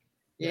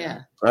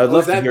 Yeah. I'd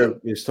love to hear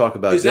his talk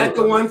about. Is that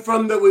the one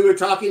that we were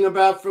talking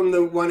about from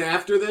the one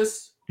after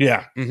this?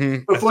 Yeah.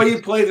 Mm-hmm. Before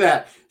you play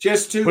that,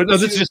 just to. But no,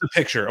 this is just a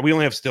picture. We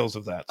only have stills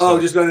of that. So.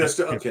 Oh, just going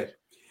to. Okay.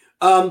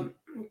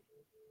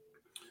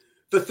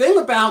 The thing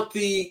about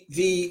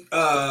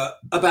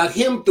about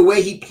him, the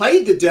way he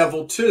played the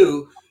devil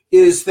too,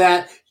 is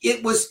that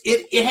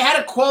it had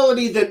a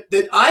quality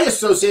that I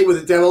associate with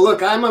the devil.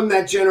 Look, I'm on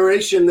that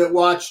generation that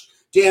watched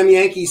Damn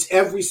Yankees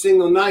every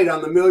single night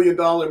on the $1 Million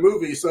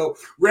Movie. So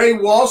Ray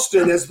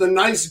Walston as the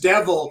nice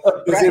devil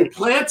is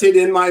implanted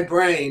in my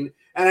brain,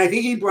 and I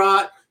think he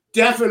brought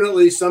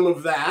definitely some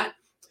of that.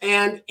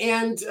 And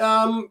it's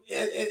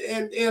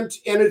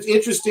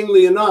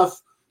interestingly enough,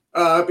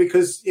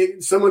 because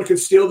someone could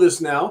steal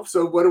this now.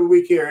 So what do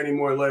we care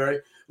anymore,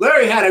 Larry?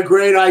 Larry had a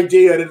great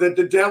idea that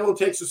the devil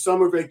takes a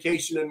summer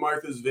vacation in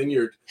Martha's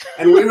Vineyard,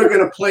 and we were going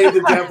to play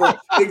the devil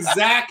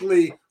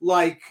exactly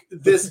like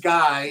this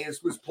guy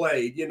was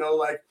played.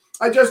 Like,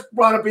 I just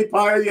want to be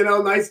part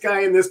of, nice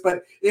guy in this,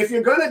 but if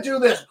you're going to do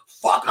this,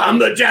 fuck, I'm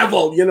the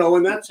devil,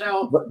 and that's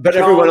how. But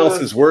everyone else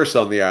is worse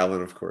on the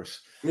island, of course.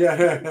 Yeah,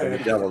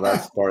 the devil,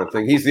 that's part of the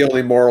thing. He's the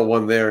only moral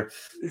one there.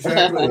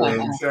 Exactly,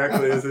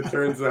 as it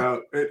turns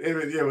out.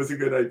 It was a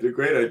good idea,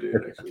 great idea,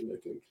 actually, I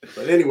think.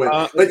 But anyway,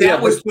 that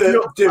was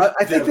the.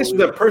 I think this was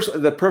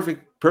the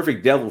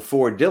perfect devil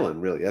for Dylan.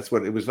 Really, that's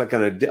what it was, like,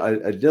 a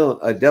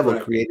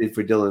devil created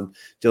for Dylan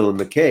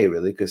McKay,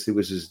 really, because it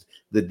was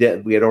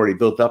we had already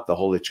built up the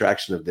whole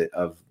attraction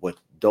of what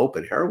dope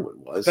and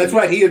heroin was. That's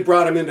why he had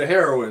brought him into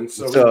heroin.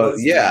 So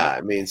he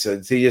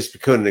just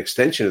became an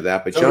extension of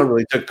that. But John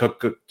really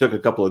took a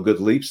couple of good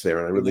leaps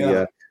there, and I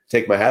really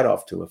take my hat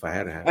off to him if I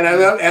had to have. And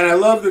I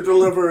love the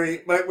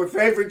delivery. My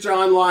favorite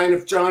John line,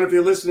 if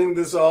you're listening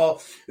to this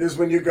all, is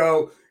when you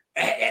go.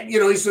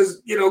 He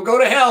says, go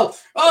to hell.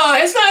 Oh,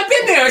 it's not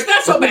been there. It's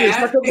not so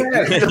bad.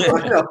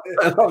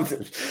 I love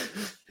it.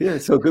 Yeah,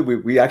 it's so good.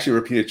 We actually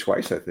repeated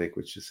twice, I think,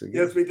 which is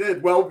yes, we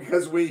did. Well,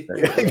 because we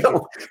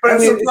know. But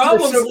some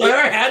problems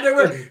there. Had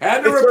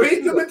to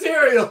repeat the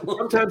material.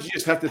 Sometimes you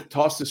just have to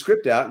toss the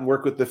script out and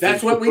work with the.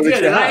 That's what we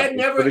did, and I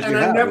never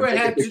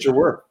had to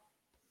work.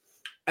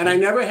 And I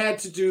never had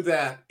to do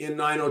that in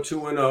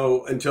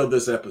 90210 until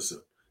this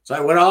episode. So I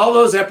went all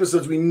those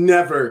episodes. We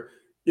never.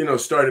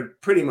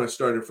 Pretty much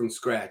started from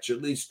scratch,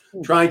 at least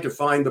trying to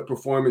find the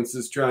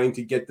performances, trying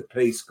to get the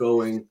pace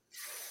going.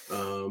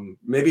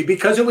 Maybe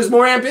because it was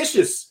more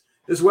ambitious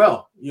as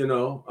well, And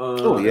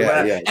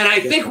I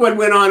think what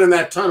went on in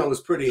that tunnel was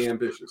pretty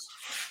ambitious.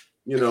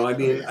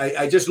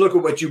 I just look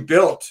at what you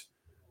built,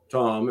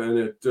 Tom, and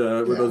with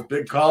those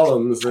big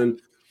columns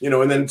and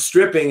then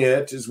stripping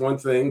it is one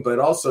thing, but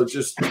also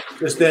just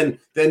then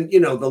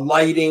the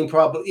lighting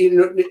probably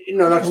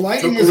that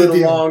took a little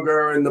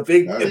longer, and the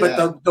big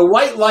but the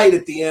white light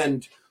at the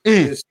end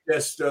is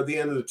just the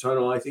end of the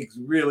tunnel. I think is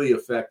really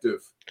effective.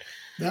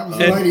 That was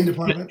the lighting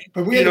department,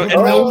 but we had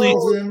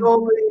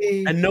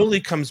and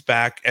Noli comes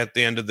back at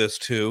the end of this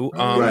too.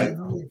 Right,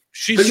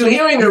 because you're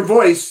hearing her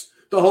voice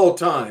the whole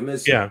time.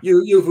 As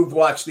you've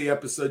watched the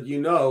episode,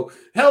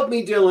 help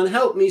me, Dylan,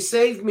 help me,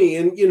 save me,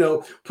 and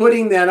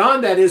putting that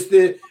on that is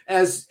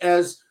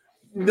as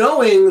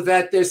knowing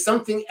that there's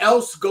something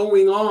else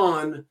going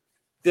on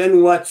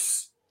than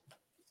what's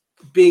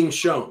being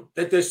shown,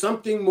 that there's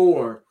something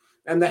more,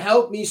 and the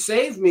help me,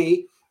 save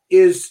me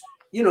is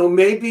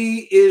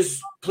maybe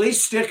is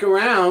please stick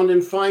around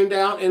and find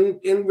out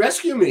and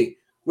rescue me,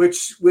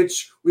 which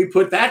we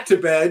put that to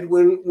bed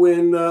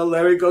when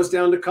Larry goes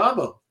down to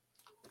Cabo.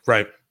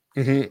 Right.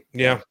 Mm-hmm.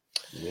 Yeah.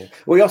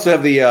 We also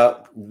have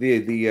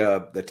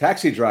the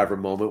taxi driver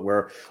moment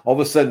where all of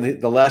a sudden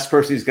the last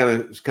person he's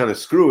going to kind of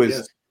screw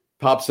is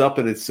pops up,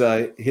 and it's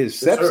his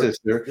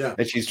stepsister,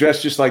 and she's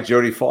dressed just like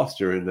Jodie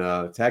Foster in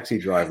Taxi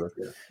Driver.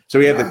 Yeah. So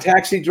we have the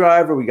taxi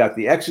driver, we got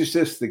the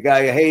exorcist, the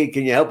guy, hey,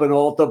 can you help an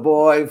altar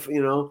boy?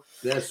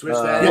 Yeah, switch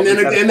that. And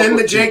then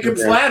the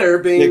Jacob's Ladder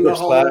being the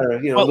whole.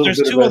 Well,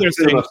 there's two other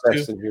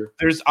things too.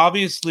 There's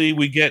obviously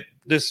we get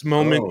this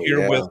moment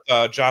with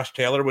Josh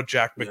Taylor with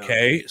Jack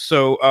McKay.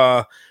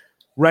 So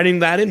writing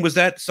that in, was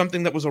that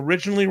something that was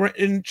originally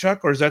written,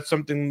 Chuck, or is that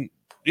something?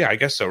 Yeah, I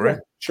guess so, right?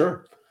 Yeah,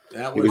 sure.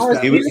 That was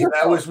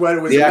what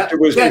it was. The actor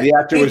was.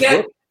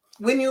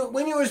 When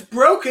you as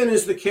broken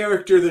as the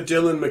character, the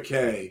Dylan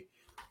McKay,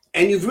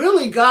 and you've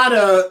really got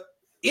to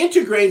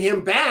integrate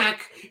him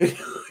back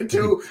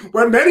to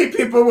what many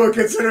people were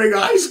considering a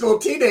high school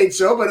teenage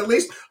show, but at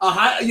least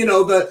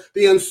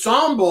the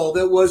ensemble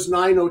that was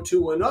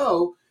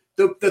 90210.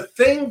 The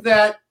thing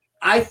that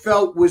I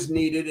felt was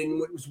needed and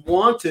what was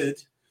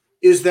wanted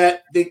is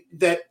that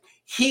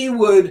he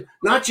would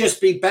not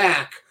just be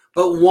back,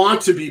 but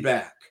want to be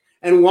back.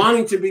 And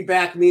wanting to be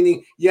back,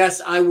 meaning,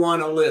 yes, I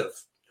want to live.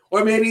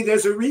 Or maybe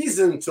there's a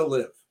reason to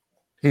live.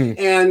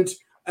 And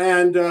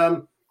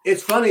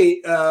it's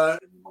funny,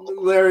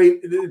 Larry,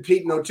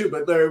 Pete, no, too,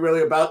 but Larry,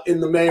 really about in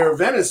The Mayor of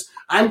Venice,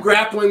 I'm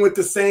grappling with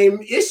the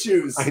same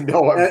issues I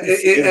know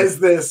as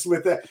this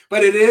with that.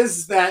 But it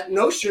is that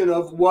notion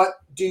of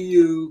what do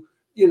you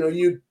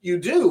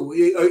do?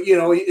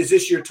 Is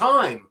this your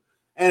time?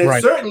 And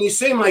it certainly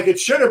seemed like it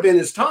should have been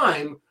his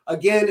time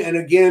again and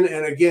again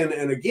and again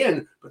and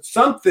again. But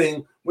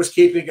something was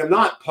keeping him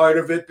not, part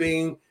of it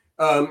being,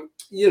 Noli,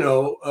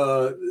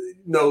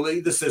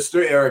 the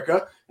sister,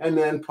 Erica, and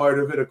then part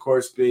of it, of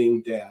course,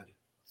 being Dad.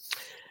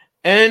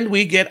 And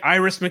we get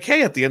Iris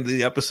McKay at the end of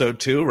the episode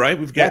too, right?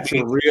 We've got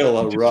a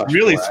real rush.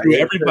 Really threw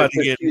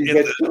everybody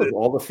in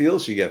all the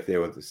feels you get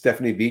there with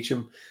Stephanie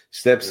Beacham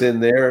steps in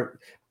there.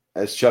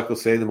 As Chuck will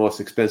say, the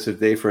most expensive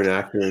day for an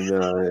actor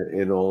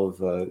in all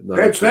of.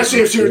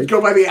 Especially if she would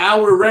go by the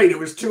hour rate. It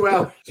was 2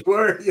 hours,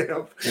 or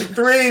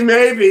 3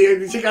 maybe,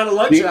 and she got a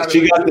lunch out of it.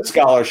 She got the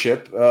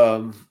scholarship.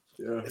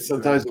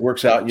 Sometimes it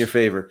works out in your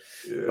favor,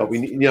 but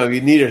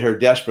you needed her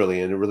desperately,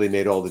 and it really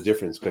made all the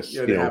difference because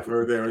have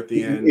her there at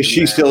the end. Is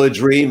she still a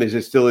dream? Is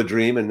it still a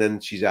dream? And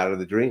then she's out of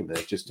the dream, and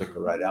it just took her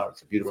right out.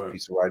 It's a beautiful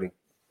piece of writing.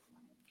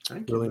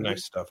 Really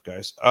nice stuff,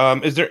 guys.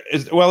 And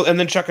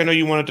then Chuck, I know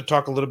you wanted to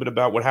talk a little bit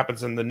about what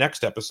happens in the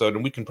next episode,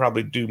 and we can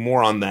probably do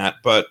more on that.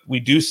 But we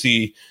do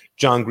see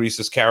John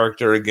Grease's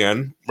character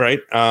again,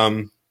 right?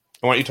 I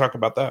want you to talk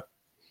about that.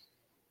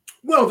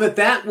 Well,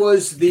 that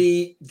was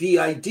the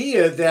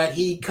idea that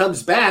he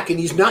comes back and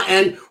he's not,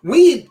 and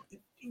we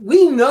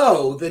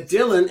know that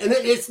Dylan, and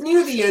it's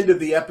near the end of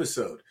the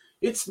episode.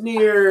 It's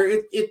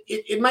near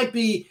it might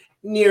be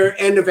near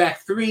end of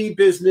Act 3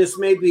 business,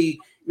 maybe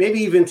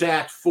even to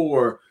Act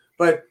 4.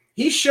 But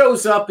he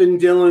shows up in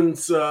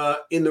Dylan's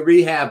in the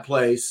rehab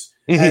place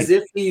as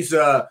if he's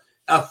a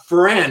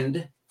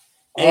friend,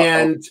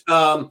 and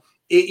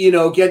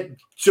get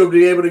to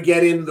be able to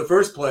get into the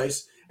first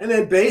place. And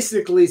then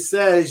basically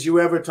says, you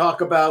ever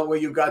talk about where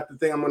you got the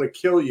thing, I'm going to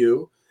kill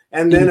you.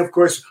 And then, of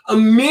course,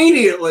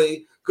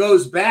 immediately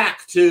goes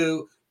back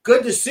to,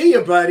 good to see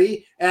you,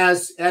 buddy,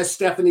 as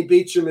Stephanie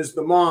Beacham, as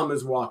the mom,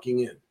 is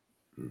walking in.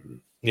 Mm-hmm.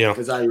 Yeah.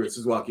 Because Iris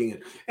is walking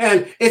in.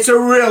 And it's a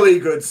really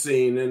good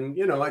scene. And,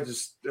 I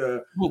just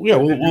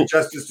we'll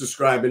justice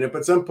describing it. But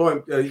at some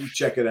point, you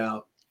check it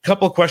out.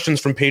 Couple of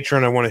questions from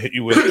Patreon I want to hit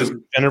you with.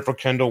 Jennifer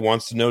Kendall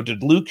wants to know,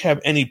 did Luke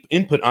have any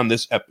input on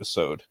this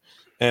episode?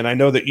 And I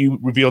know that you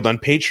revealed on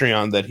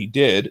Patreon that he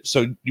did.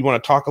 So you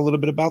want to talk a little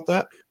bit about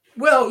that?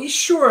 Well,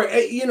 sure.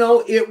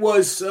 It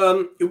was,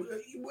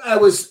 I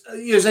was,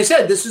 as I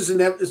said, this is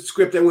a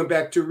script I went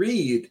back to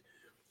read.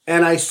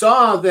 And I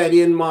saw that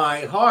in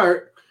my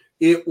heart,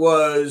 it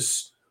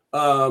was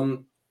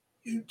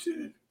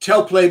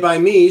tell play by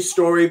me,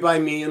 story by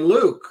me and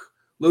Luke.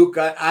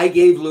 I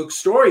gave Luke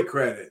story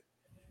credit.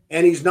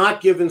 And he's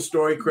not given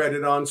story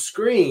credit on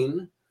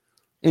screen.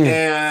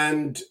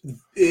 And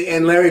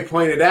Larry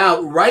pointed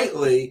out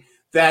rightly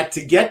that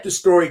to get the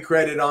story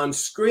credit on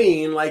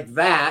screen like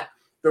that,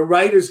 the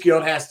Writers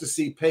Guild has to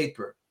see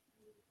paper.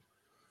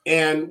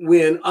 And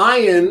when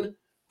Ian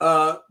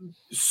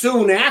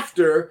soon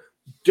after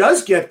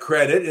does get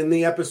credit in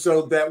the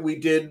episode that we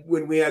did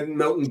when we had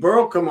Milton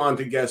Berle come on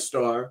to guest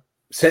star,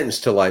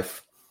 Sentenced to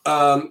Life.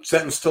 There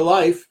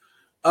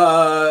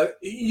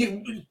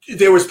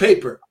was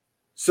paper.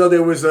 So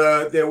there was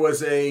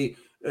a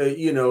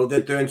that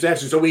the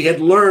transaction. So we had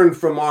learned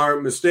from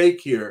our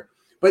mistake here.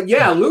 But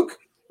yeah, Luke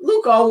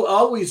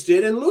always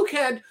did, and Luke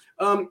had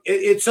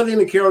it's something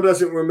that Carol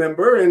doesn't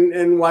remember,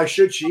 and why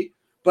should she?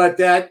 But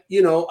that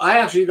I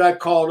actually got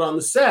called on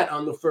the set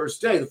on the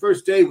first day. The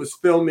first day was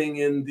filming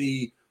in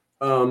the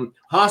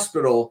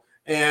hospital,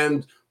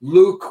 and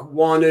Luke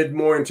wanted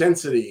more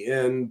intensity,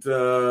 and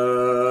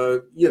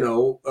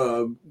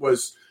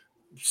was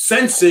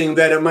sensing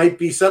that it might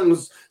be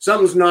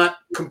something's not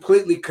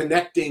completely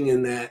connecting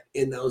in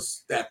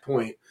that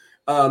point.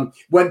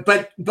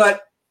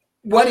 But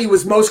what he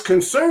was most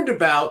concerned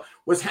about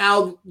was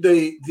how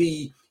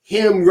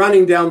him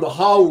running down the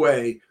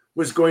hallway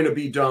was going to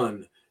be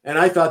done, and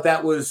I thought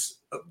that was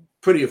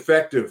pretty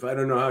effective. I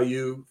don't know how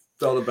you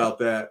felt about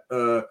that.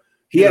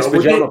 He has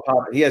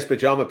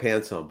pajama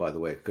pants on, by the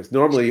way, because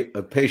normally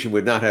a patient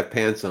would not have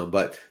pants on,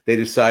 but they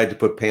decided to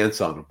put pants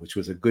on him, which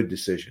was a good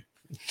decision.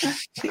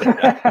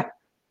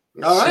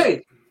 All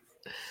right,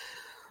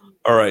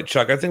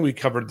 Chuck, I think we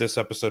covered this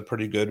episode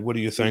pretty good. What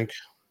do you think?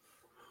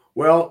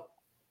 Well,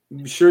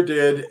 we sure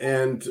did.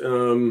 And,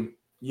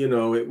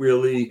 it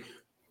really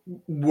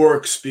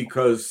works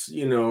because,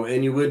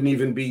 and you wouldn't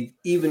even be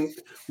even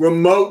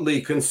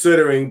remotely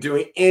considering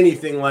doing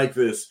anything like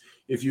this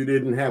if you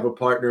didn't have a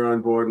partner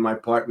on board. And my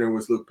partner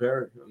was Luke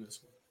Perry on this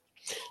one.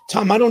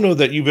 Tom, I don't know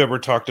that you've ever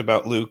talked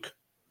about Luke.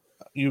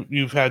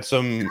 You've had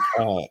some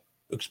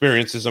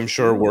experiences, I'm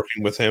sure,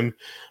 working with him.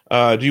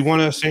 Do you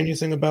want to say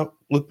anything about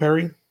Luke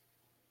Perry?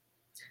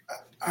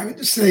 I would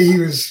just say he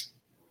was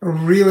a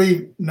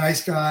really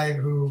nice guy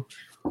who,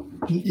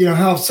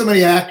 how so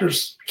many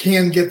actors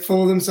can get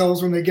full of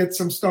themselves when they get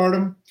some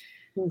stardom.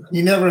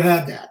 He never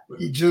had that.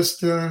 He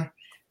just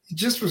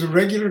was a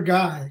regular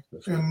guy,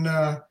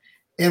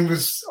 and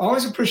was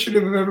always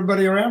appreciative of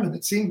everybody around him.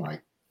 It seemed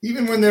like,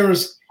 even when there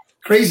was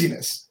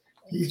craziness,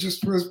 he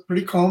just was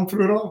pretty calm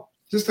through it all.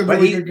 Just a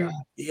really good guy.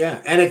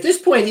 Yeah. And at this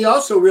point, he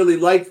also really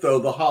liked, though,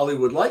 the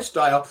Hollywood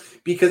lifestyle,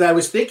 because I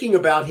was thinking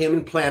about him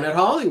in Planet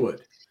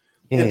Hollywood.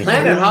 In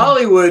Planet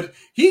Hollywood,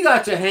 he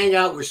got to hang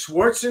out with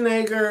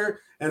Schwarzenegger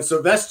and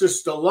Sylvester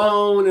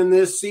Stallone, and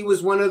he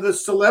was one of the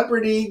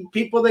celebrity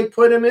people. They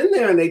put him in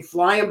there, and they'd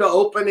fly him to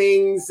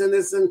openings and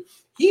this, and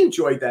he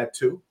enjoyed that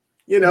too.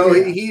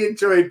 He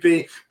enjoyed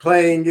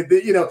playing,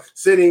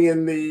 sitting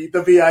in the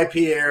VIP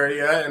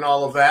area and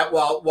all of that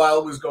while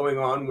it was going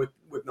on with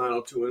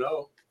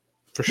 90210.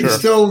 For sure.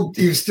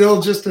 He was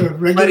still just a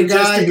regular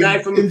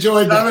guy from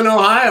enjoyed Southern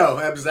Ohio.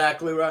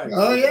 Exactly right.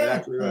 Oh, yeah.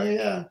 Exactly right. Oh,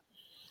 yeah.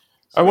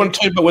 I want to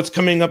tell you about what's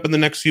coming up in the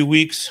next few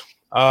weeks.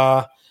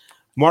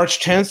 March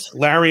 10th,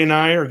 Larry and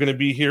I are going to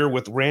be here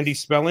with Randy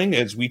Spelling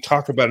as we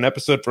talk about an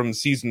episode from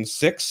season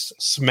 6,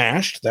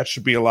 Smashed. That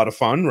should be a lot of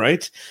fun,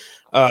 right?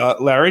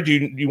 Larry, do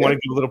you want to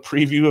give a little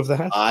preview of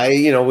that?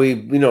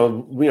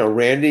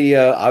 Randy,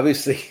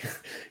 obviously,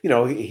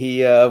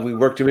 we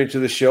worked him into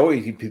the show.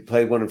 He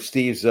played one of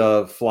Steve's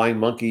flying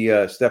monkey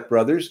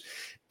stepbrothers,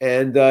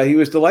 and he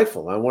was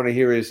delightful. I want to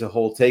hear his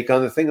whole take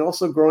on the thing.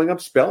 Also, growing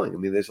up Spelling. I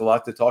mean, there's a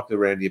lot to talk to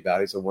Randy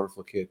about. He's a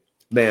wonderful kid,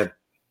 man.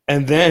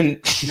 And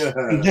then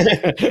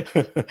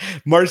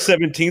March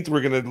 17th, we're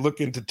going to look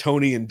into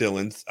Tony and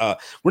Dylan's.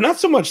 We're not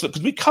so much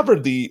because we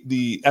covered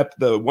the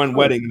one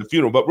wedding and the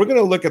funeral, but we're going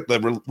to look at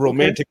the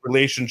romantic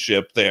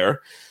relationship there.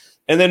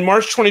 And then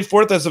March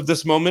 24th, as of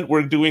this moment,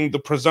 we're doing the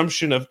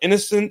Presumption of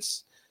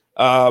Innocence,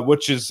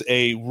 which is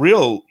a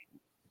real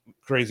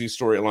crazy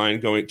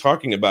storyline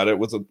talking about it.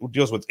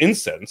 Deals with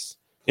incest.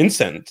 I'm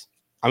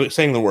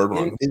saying the word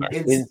wrong.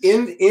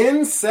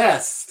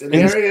 Incest, an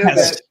area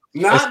that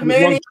not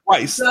many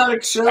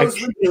exotic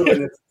shows were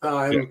doing at the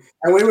time,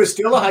 and we were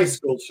still a high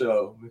school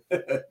show.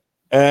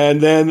 And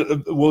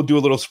then we'll do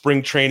a little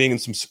spring training and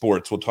some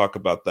sports. We'll talk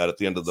about that at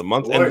the end of the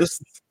month. Sports. And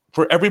this,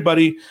 for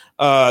everybody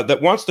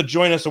that wants to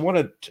join us, I want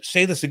to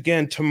say this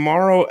again.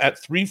 Tomorrow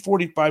at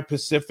 3:45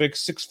 Pacific,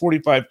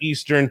 6:45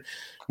 Eastern,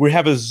 we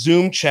have a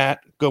Zoom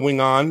chat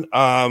going on.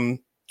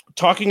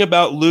 Talking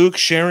about Luke,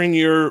 sharing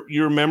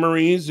your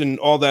memories and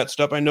all that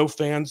stuff. I know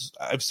fans,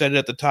 I've said it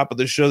at the top of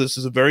the show, this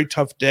is a very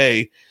tough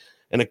day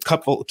and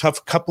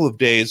tough couple of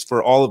days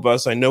for all of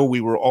us. I know we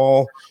were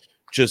all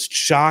just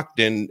shocked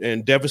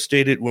and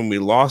devastated when we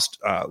lost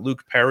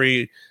Luke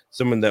Perry,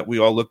 someone that we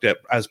all looked at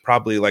as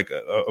probably like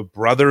a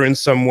brother in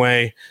some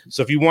way.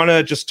 So if you want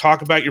to just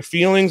talk about your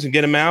feelings and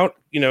get them out,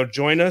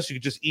 join us. You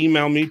can just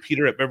email me,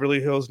 Peter at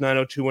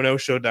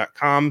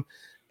BeverlyHills90210show.com.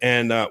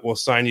 And we'll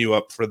sign you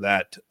up for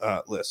that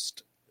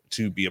list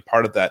to be a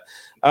part of that.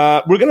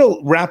 We're going to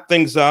wrap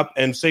things up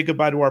and say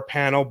goodbye to our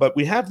panel, but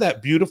we have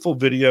that beautiful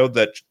video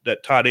that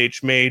Todd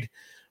H. made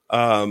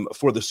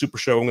for the Super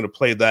Show. I'm going to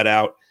play that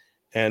out,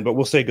 but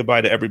we'll say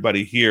goodbye to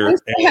everybody here.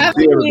 Thank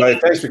you, everybody.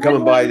 Thanks for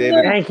coming by,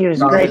 David. Thank you.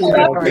 It's great to be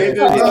part of it.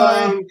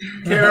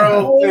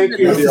 Carol, thank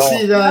you. Nice to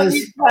see you guys.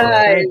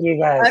 Thank you,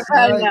 guys.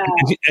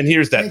 And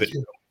here's that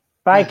video.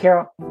 Bye,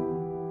 Carol.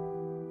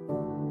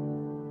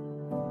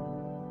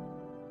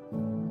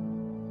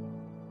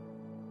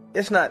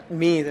 It's not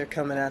me they're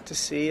coming out to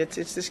see. It's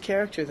this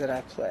character that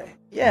I play.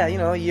 Yeah,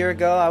 a year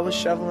ago I was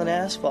shoveling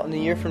asphalt, and a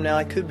year from now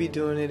I could be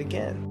doing it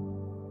again.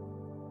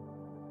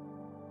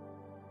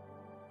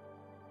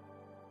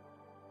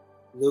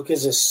 Luke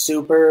is a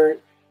super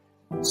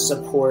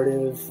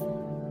supportive,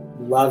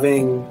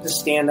 loving,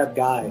 stand-up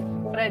guy.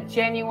 What a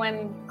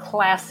genuine,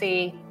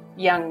 classy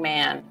young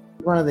man.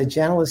 One of the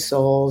gentlest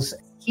souls.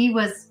 He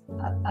was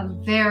a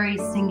very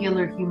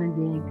singular human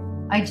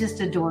being. I just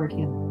adored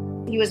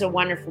him. He was a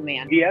wonderful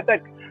man. He had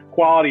that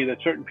quality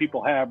that certain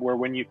people have where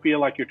when you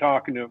feel like you're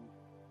talking to him,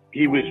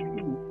 he was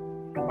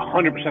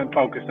 100%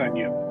 focused on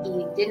you.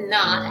 He did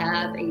not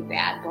have a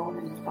bad bone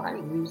in his body.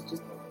 He was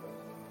just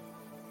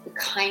the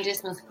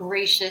kindest, most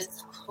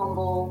gracious,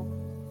 humble,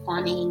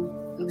 funny.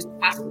 He was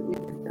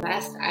absolutely the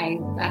best. I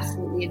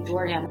absolutely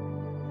adored him.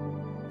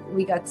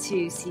 We got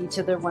to see each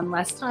other one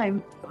last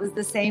time. It was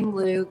the same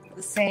Luke,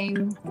 the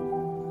same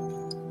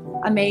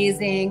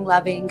amazing,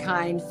 loving,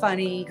 kind,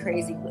 funny,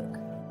 crazy Luke.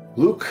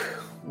 Luke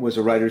was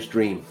a writer's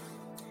dream.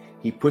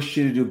 He pushed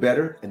you to do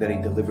better, and then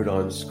he delivered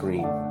on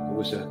screen. It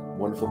was a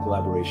wonderful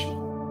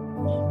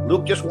collaboration.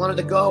 Luke just wanted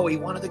to go. He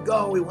wanted to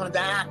go. He wanted to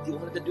act. He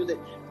wanted to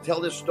tell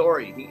this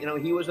story.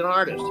 He was an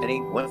artist, and he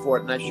went for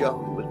it in that show.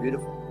 It was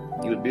beautiful.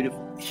 He was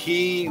beautiful.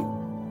 He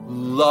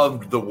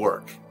loved the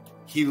work.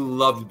 He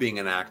loved being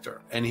an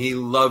actor, and he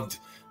loved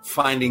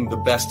finding the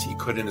best he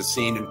could in a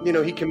scene.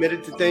 And he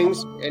committed to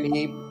things, and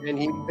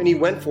he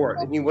went for it,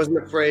 and he wasn't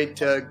afraid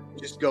to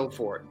just go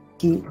for it.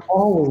 He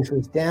always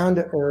was down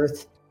to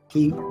earth.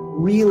 He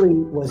really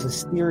was a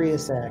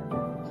serious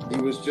actor.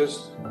 He was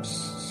just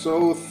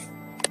so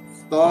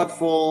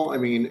thoughtful. I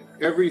mean,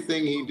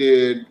 everything he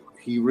did,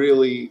 he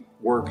really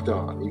worked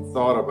on. He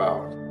thought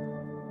about.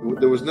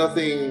 There was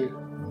nothing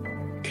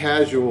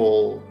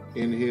casual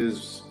in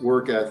his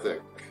work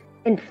ethic.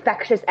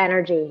 Infectious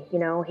energy,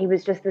 he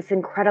was just this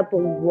incredible,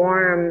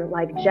 warm,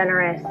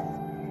 generous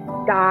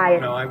guy.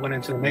 I went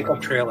into the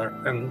makeup trailer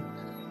and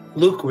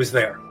Luke was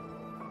there.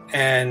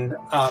 And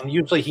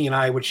usually he and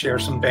I would share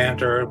some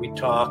banter, we'd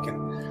talk,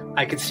 and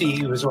I could see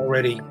he was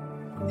already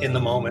in the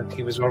moment.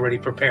 He was already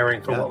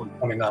preparing for what was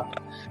coming up.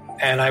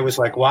 And I was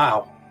like,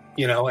 wow,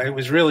 it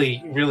was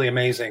really, really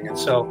amazing. And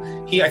so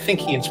I think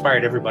he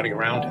inspired everybody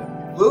around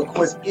him. Luke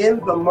was in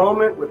the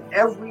moment with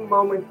every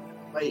moment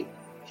he played.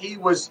 He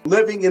was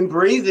living and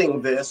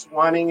breathing this,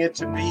 wanting it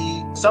to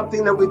be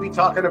something that we'd be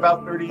talking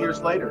about 30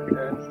 years later.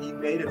 And he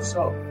made it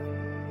so.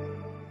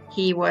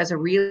 He was a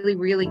really,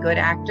 really good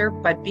actor,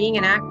 but being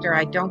an actor,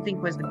 I don't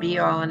think was the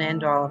be-all and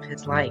end-all of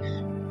his life.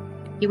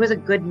 He was a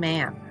good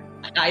man.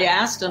 I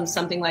asked him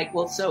something like,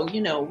 well, so, what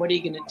are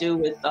you going to do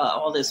with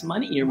all this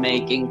money you're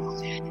making?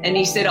 And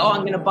he said,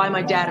 I'm going to buy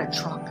my dad a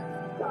truck.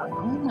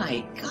 Oh,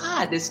 my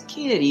God, this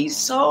kid, he's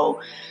so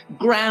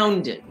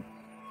grounded.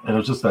 And it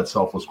was just that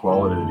selfless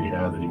quality that he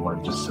had, that he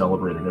wanted to just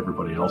celebrate in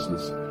everybody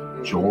else's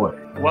joy.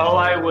 While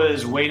I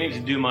was waiting to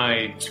do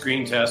my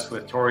screen test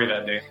with Tori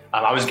that day,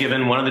 I was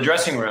given one of the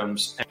dressing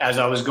rooms. As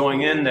I was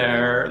going in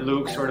there,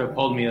 Luke sort of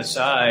pulled me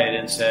aside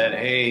and said,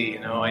 hey,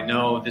 I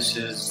know this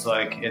is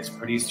it's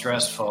pretty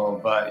stressful,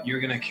 but you're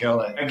going to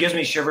kill it. It gives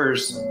me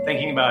shivers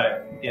thinking about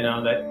it,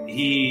 that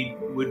he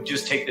would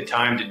just take the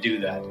time to do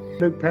that.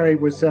 Luke Perry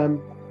was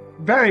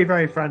very,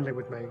 very friendly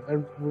with me,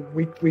 and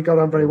we got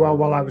on very well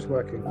while I was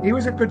working. He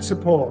was a good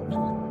support.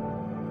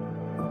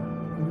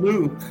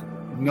 Luke,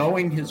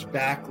 knowing his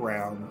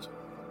background,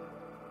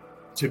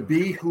 to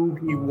be who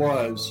he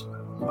was,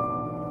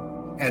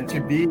 and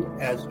to be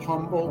as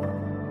humble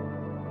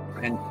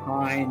and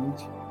kind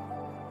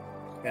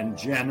and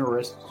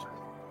generous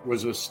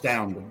was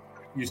astounding.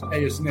 You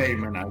say his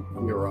name and I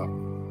tear up.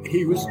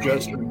 He was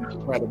just an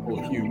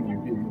incredible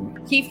human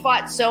being. He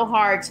fought so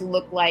hard to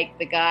look like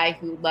the guy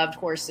who loved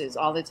horses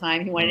all the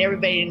time. He wanted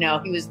everybody to know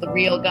he was the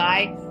real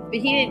guy, but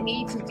he didn't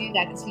need to do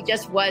that because he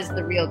just was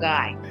the real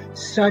guy.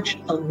 Such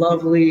a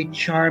lovely,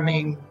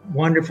 charming,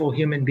 wonderful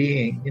human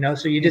being,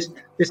 so this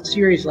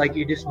series,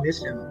 you just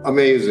miss him.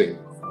 Amazing.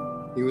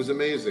 He was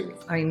amazing.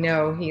 I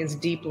know he is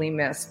deeply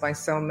missed by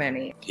so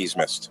many. He's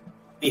missed.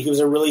 He was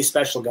a really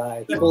special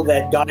guy. People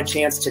that got a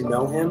chance to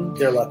know him,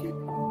 they're lucky.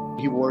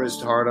 He wore his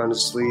heart on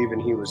his sleeve,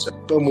 and he was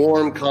a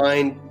warm,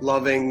 kind,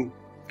 loving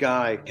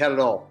guy. Had it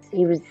all.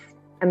 He was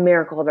a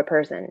miracle of a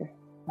person.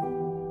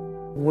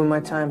 When my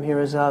time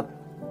here is up,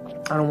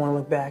 I don't want to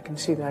look back and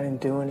see that I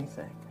didn't do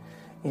anything.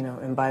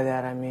 And by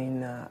that I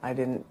mean I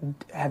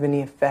didn't have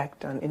any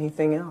effect on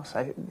anything else.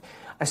 I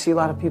see a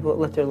lot of people that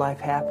let their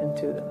life happen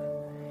to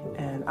them,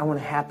 and I want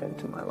to happen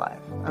to my life.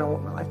 I don't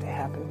want my life to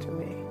happen to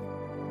me.